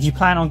 If you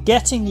plan on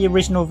getting the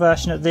original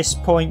version at this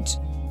point,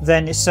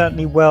 then it's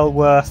certainly well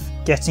worth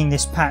getting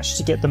this patch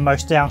to get the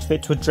most out of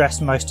it to address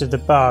most of the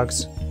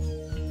bugs.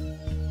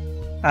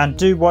 And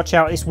do watch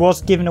out, this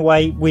was given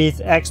away with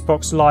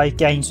Xbox Live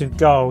Games with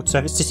Gold, so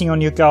if it's sitting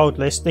on your gold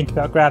list, think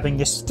about grabbing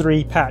this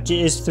 3 patch. It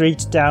is free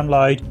to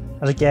download,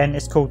 and again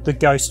it's called the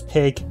Ghost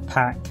Pig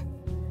Pack.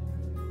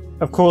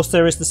 Of course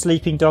there is the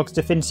Sleeping Dogs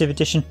Definitive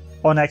Edition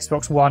on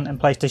Xbox One and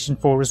PlayStation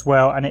 4 as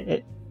well, and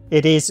it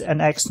is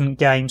an excellent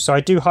game, so I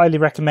do highly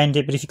recommend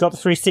it. But if you've got the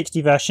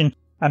 360 version,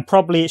 and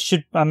probably it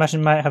should, I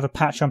imagine, might have a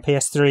patch on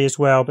PS3 as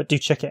well, but do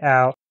check it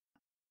out.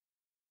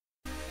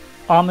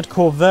 Armored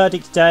Core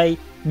Verdict Day,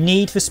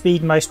 Need for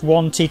Speed Most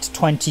Wanted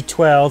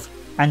 2012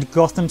 and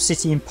Gotham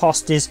City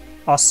Imposters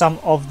are some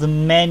of the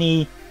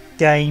many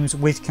games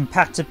with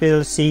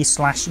compatibility /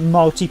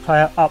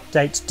 multiplayer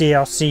updates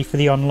DLC for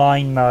the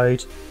online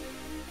mode.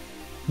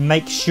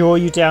 Make sure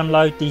you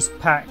download these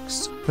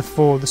packs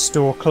before the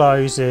store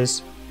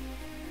closes,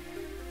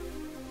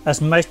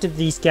 as most of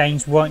these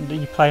games won't let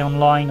you play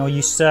online or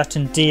use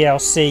certain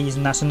DLCs,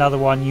 and that's another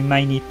one. You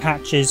may need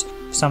patches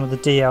for some of the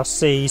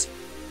DLCs,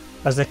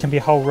 as there can be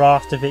a whole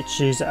raft of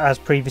issues as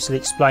previously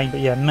explained,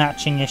 but yeah,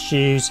 matching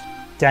issues,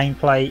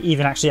 gameplay,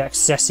 even actually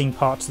accessing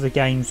parts of the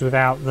games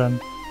without them.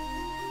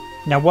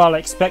 Now, while I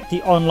expect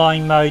the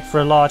online mode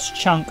for a large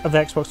chunk of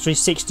Xbox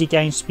 360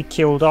 games to be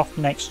killed off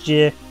next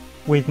year,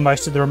 with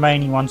most of the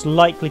remaining ones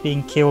likely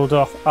being killed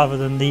off other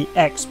than the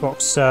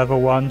Xbox server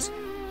ones,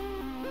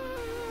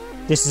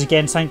 this is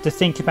again something to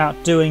think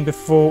about doing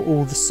before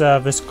all the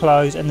servers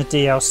close and the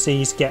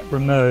DLCs get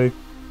removed.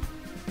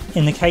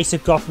 In the case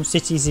of Gotham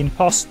City's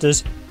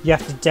Imposters, you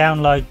have to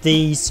download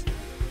these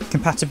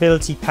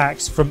compatibility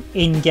packs from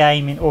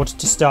in-game in order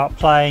to start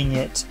playing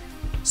it.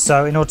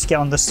 So in order to get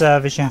on the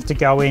servers you have to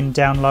go in,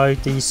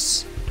 download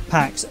these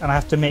packs, and I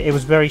have to admit it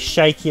was very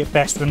shaky at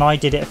best when I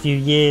did it a few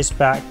years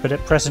back, but at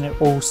present it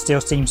all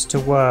still seems to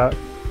work.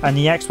 and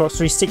the Xbox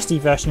 360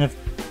 version of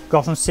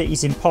Gotham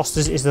City's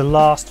Imposters is the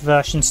last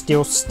version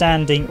still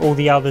standing. All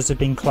the others have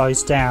been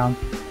closed down.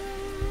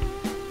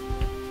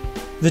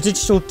 The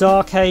digital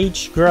dark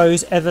age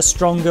grows ever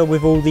stronger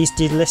with all these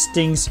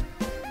delistings.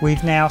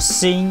 We've now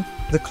seen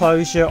the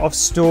closure of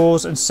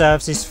stores and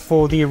services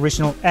for the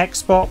original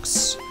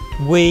Xbox,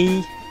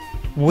 Wii,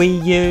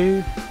 Wii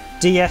U,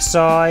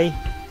 DSi,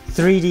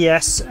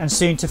 3DS, and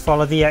soon to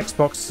follow the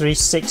Xbox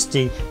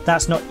 360.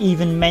 That's not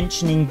even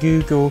mentioning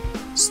Google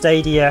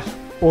Stadia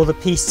or the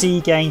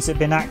PC games that have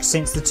been axed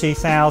since the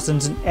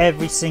 2000s, and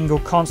every single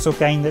console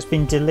game that's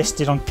been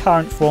delisted on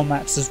current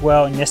formats as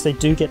well. And yes, they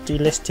do get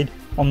delisted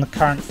on the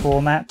current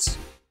formats.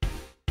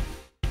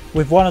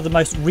 With one of the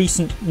most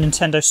recent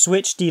Nintendo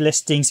Switch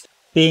delistings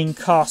being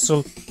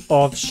Castle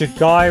of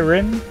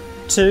Skyrim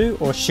 2,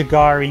 or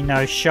Shigari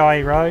no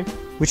Shiro,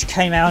 which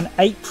came out in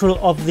April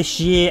of this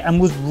year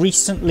and was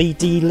recently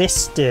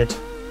delisted,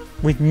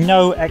 with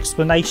no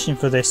explanation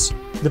for this.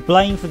 The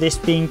blame for this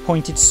being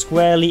pointed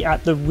squarely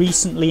at the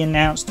recently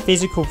announced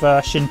physical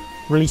version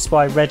released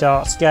by Red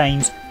Arts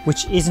Games,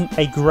 which isn't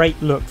a great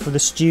look for the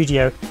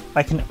studio.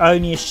 I can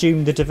only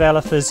assume the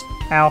developers,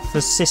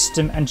 Alpha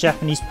System, and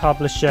Japanese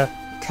publisher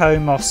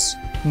Komos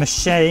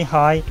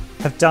Mashihai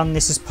have done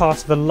this as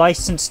part of a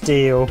license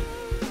deal.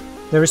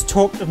 There is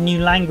talk of new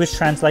language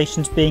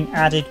translations being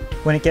added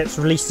when it gets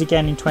released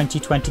again in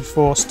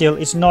 2024. Still,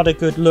 it's not a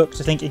good look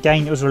to think a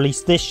game that was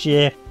released this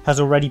year has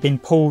already been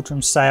pulled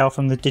from sale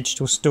from the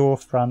digital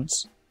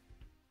storefronts.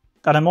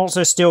 And I'm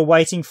also still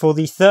waiting for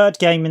the third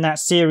game in that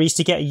series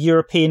to get a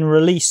European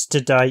release to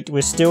date.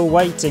 We're still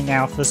waiting,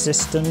 Alpha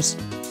Systems.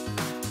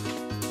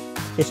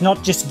 It's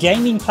not just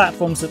gaming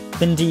platforms that have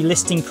been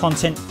delisting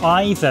content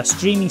either.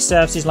 Streaming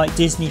services like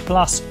Disney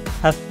Plus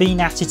have been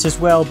at it as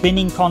well,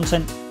 binning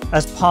content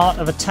as part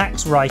of a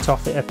tax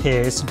write-off, it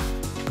appears.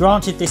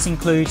 Granted, this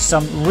includes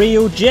some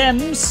real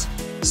gems,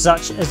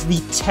 such as the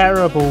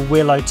terrible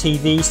Willow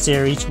TV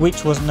series,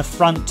 which was an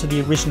affront to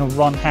the original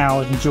Ron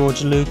Howard and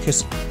George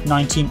Lucas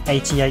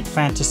 1988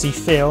 fantasy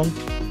film.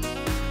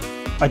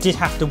 I did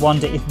have to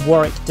wonder if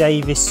Warwick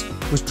Davis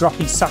was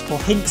dropping subtle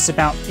hints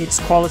about its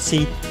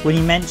quality when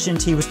he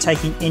mentioned he was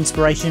taking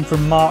inspiration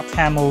from Mark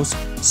Hamill's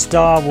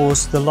Star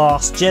Wars The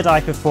Last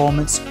Jedi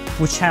performance,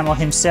 which Hamill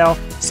himself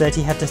said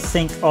he had to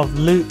think of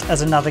Luke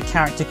as another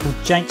character called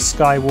Jake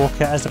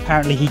Skywalker, as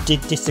apparently he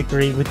did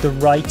disagree with the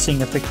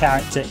writing of the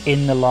character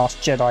in The Last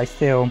Jedi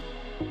film.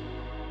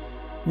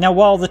 Now,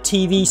 while the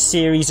TV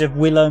series of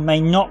Willow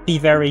may not be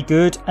very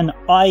good, and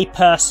I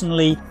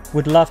personally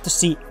would love to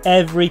see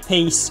every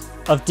piece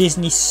of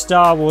Disney's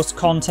Star Wars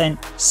content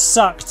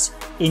sucked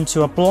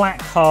into a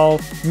black hole,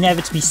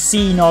 never to be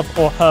seen of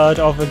or heard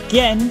of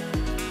again,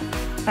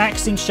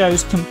 axing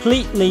shows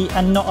completely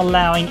and not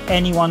allowing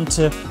anyone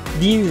to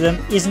view them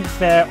isn't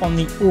fair on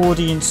the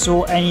audience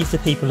or any of the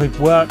people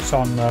who've worked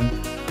on them.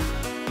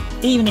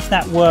 Even if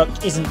that work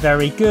isn't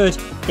very good,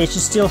 it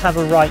should still have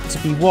a right to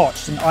be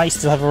watched, and I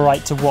still have a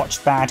right to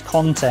watch bad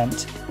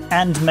content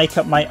and make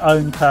up my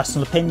own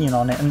personal opinion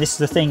on it. And this is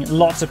the thing,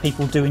 lots of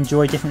people do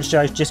enjoy different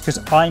shows. Just because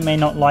I may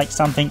not like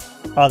something,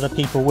 other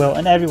people will,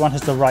 and everyone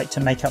has the right to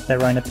make up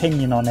their own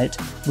opinion on it.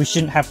 We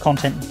shouldn't have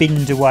content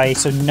binned away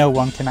so no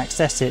one can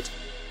access it.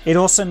 It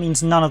also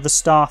means none of the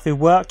staff who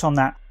worked on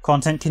that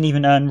content can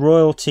even earn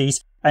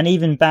royalties, and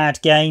even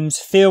bad games,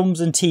 films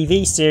and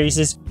TV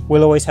series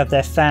will always have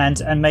their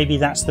fans, and maybe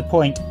that's the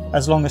point.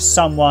 As long as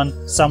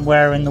someone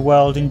somewhere in the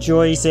world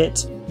enjoys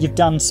it, you've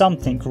done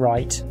something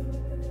right.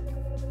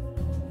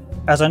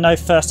 As I know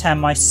firsthand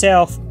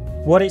myself,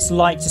 what it's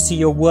like to see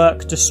your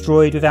work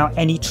destroyed without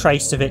any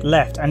trace of it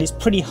left, and it's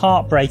pretty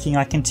heartbreaking,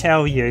 I can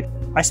tell you.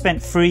 I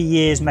spent 3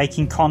 years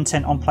making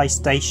content on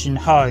PlayStation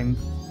Home,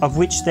 of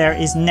which there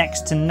is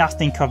next to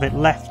nothing of it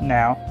left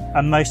now,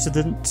 and most of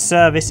the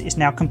service is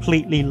now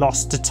completely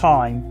lost to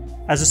time.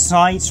 As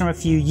aside from a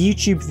few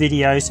YouTube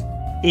videos,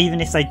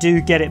 even if they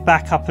do get it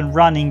back up and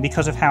running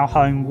because of how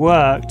Home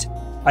worked,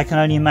 I can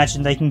only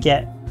imagine they can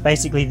get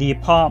basically the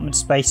apartment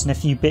space and a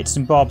few bits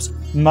and bobs.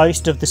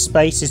 Most of the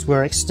spaces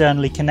were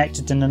externally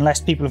connected, and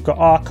unless people have got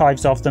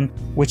archives of them,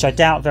 which I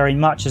doubt very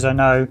much, as I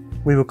know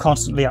we were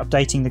constantly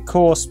updating the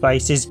core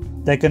spaces,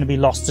 they're going to be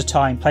lost to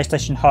time.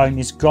 PlayStation Home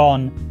is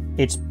gone.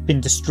 It's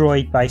been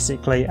destroyed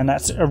basically, and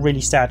that's a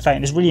really sad fate,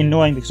 and it's really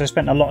annoying because I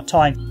spent a lot of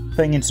time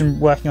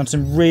working on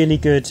some really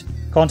good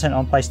content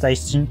on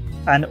PlayStation,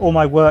 and all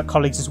my work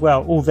colleagues as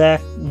well, all their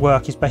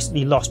work is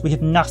basically lost. We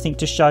have nothing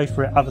to show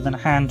for it other than a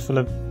handful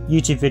of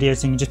YouTube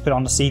videos, and you just put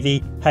on the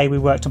CV, hey, we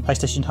worked on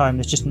PlayStation Home.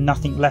 There's just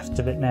nothing left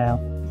of it now.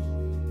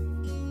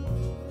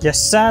 Yes,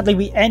 sadly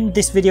we end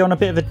this video on a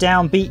bit of a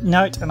downbeat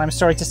note, and I'm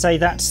sorry to say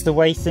that's the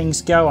way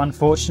things go,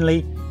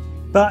 unfortunately,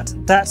 but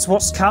that's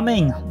what's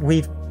coming.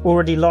 We've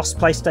already lost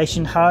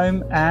PlayStation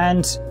Home,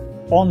 and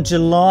on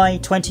July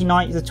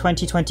 29th of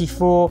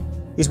 2024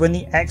 is when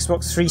the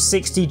Xbox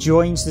 360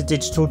 joins the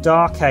digital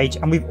dark age,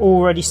 and we've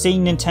already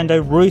seen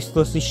Nintendo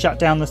ruthlessly shut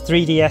down the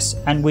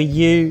 3DS and Wii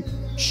U,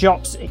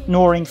 shops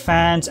ignoring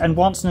fans, and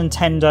once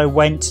Nintendo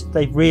went,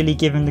 they've really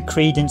given the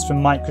credence for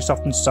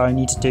Microsoft and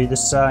Sony to do the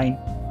same.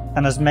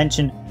 And as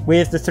mentioned,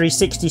 with the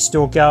 360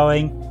 store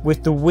going,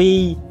 with the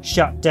Wii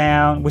shut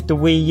down, with the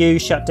Wii U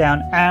shut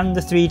down, and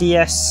the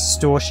 3DS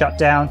store shut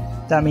down,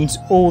 that means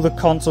all the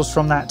consoles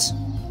from that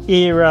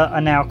era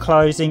are now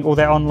closing, all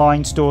their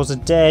online stores are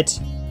dead,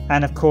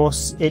 and of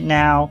course it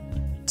now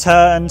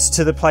turns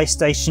to the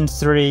PlayStation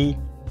 3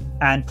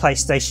 and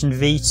PlayStation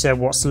Vita,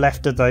 what's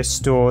left of those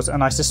stores,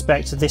 and I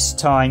suspect this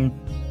time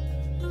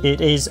it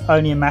is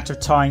only a matter of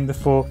time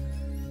before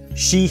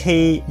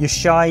Shihi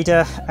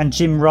Yoshida and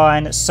Jim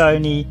Ryan at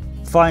Sony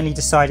finally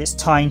decide it's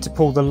time to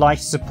pull the life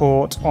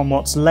support on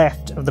what's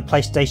left of the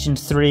PlayStation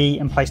 3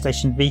 and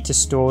PlayStation Vita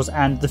stores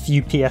and the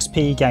few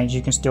PSP games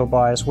you can still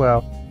buy as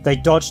well. They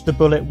dodged the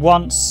bullet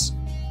once,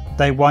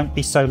 they won't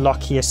be so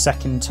lucky a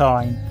second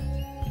time.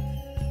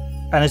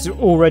 And as we've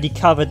already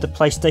covered, the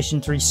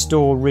PlayStation 3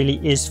 store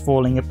really is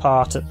falling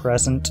apart at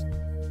present,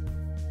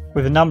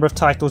 with a number of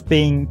titles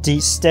being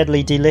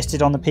steadily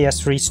delisted on the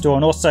PS3 store,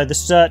 and also the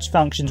search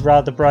function's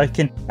rather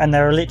broken, and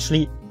there are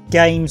literally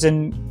games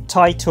and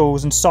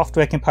titles and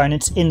software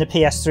components in the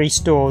PS3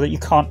 store that you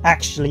can't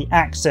actually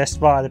access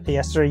via the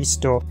PS3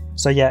 store.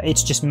 So yeah,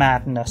 it's just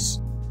madness.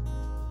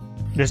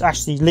 There's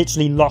actually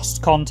literally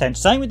lost content.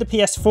 Same with the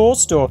PS4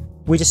 store.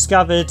 We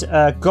discovered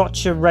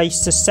Gotcha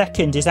Racer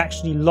 2nd is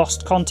actually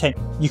lost content.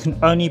 You can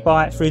only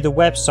buy it through the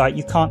website.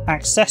 You can't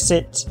access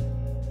it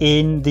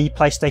in the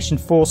PlayStation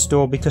 4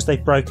 store because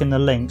they've broken the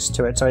links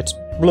to it. So it's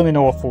blooming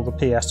awful, the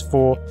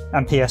PS4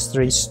 and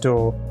PS3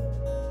 store.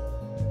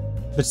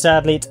 But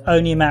sadly, it's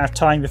only a matter of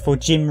time before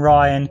Jim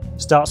Ryan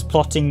starts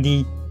plotting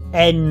the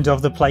end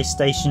of the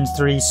PlayStation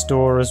 3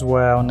 store as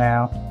well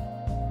now.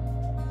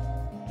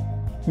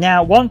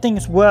 Now, one thing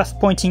that's worth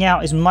pointing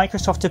out is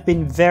Microsoft have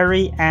been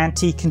very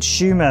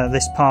anti-consumer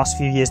this past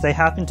few years. They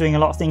have been doing a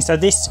lot of things. So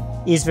this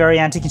is very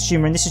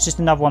anti-consumer, and this is just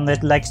another one of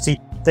their legacy.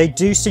 They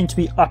do seem to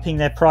be upping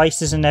their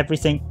prices and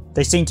everything.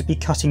 They seem to be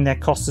cutting their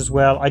costs as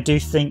well. I do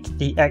think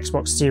the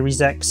Xbox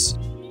Series X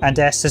and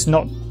S has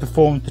not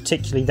performed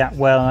particularly that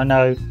well. I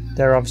know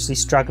they're obviously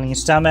struggling in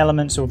some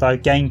elements, although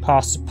Game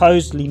Pass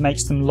supposedly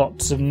makes them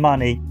lots of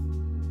money.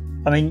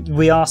 I mean,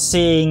 we are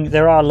seeing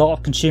there are a lot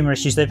of consumer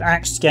issues. They've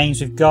axed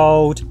games with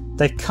gold.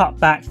 They've cut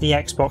back the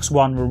Xbox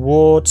One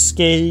reward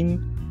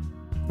scheme.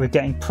 We're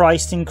getting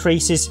price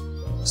increases.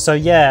 So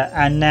yeah,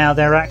 and now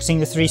they're axing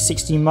the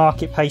 360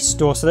 Marketplace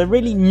store. So they're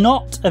really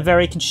not a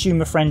very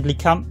consumer-friendly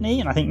company.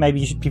 And I think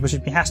maybe people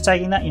should be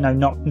hashtagging that, you know,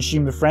 not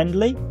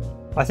consumer-friendly.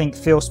 I think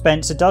Phil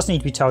Spencer does need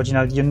to be told, you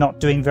know, you're not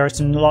doing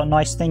a lot of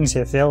nice things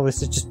here, Phil.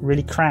 This is just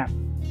really crap.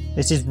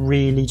 This is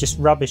really just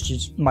rubbish.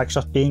 It's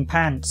Microsoft being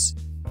pants.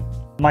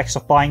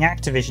 Microsoft buying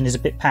Activision is a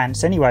bit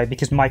pants anyway,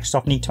 because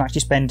Microsoft need to actually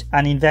spend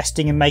and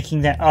investing in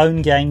making their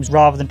own games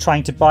rather than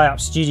trying to buy up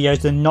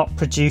studios and not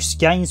produce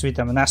games with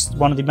them. And that's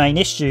one of the main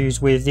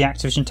issues with the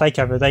Activision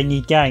takeover. They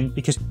need games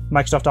because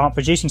Microsoft aren't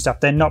producing stuff.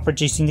 They're not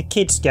producing the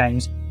kids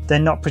games. They're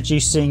not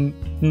producing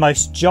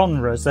most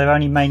genres. They're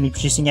only mainly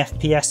producing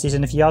FPSs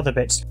and a few other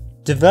bits.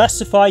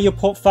 Diversify your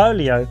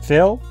portfolio,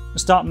 Phil.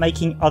 Start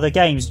making other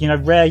games. You know,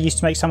 Rare used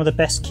to make some of the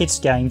best kids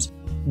games.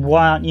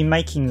 Why aren't you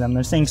making them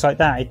and things like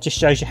that? It just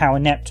shows you how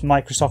inept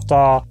Microsoft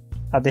are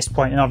at this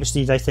point, and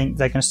obviously they think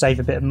they're going to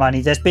save a bit of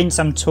money. There's been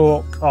some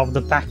talk of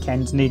the back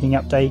end needing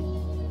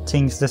updating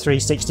to the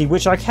 360,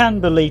 which I can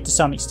believe to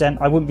some extent.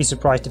 I wouldn't be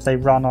surprised if they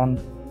run on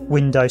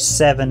Windows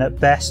 7 at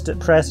best at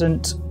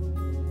present.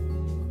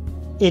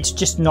 It's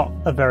just not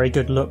a very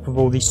good look with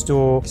all these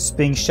stores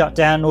being shut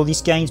down, all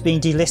these games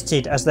being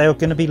delisted, as they are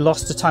going to be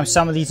lost to time.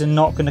 Some of these are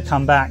not going to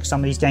come back.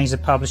 Some of these games, the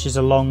publishers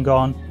are long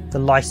gone. The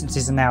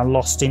licenses are now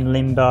lost in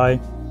limbo.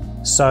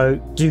 So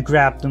do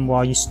grab them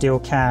while you still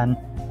can.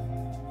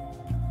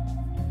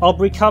 I'll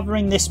be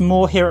covering this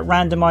more here at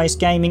Randomised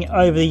Gaming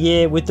over the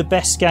year with the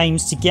best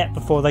games to get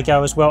before they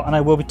go as well. And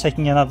I will be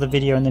taking another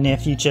video in the near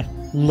future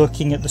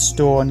looking at the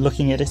store and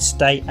looking at its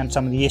state and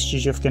some of the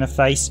issues you're going to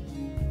face.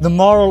 The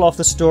moral of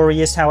the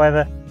story is,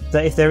 however,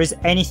 that if there is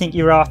anything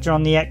you're after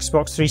on the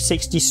Xbox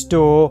 360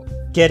 store,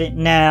 get it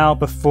now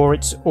before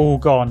it's all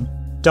gone.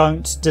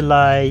 Don't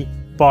delay,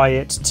 buy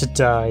it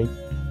today.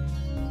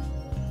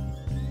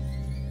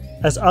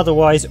 As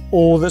otherwise,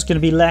 all that's going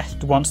to be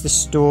left once this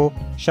store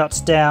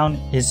shuts down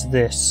is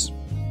this.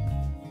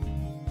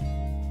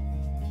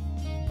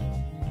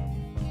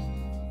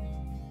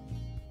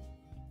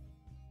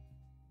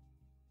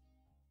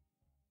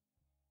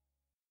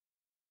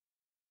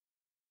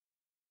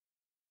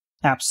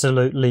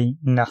 Absolutely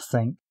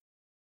nothing.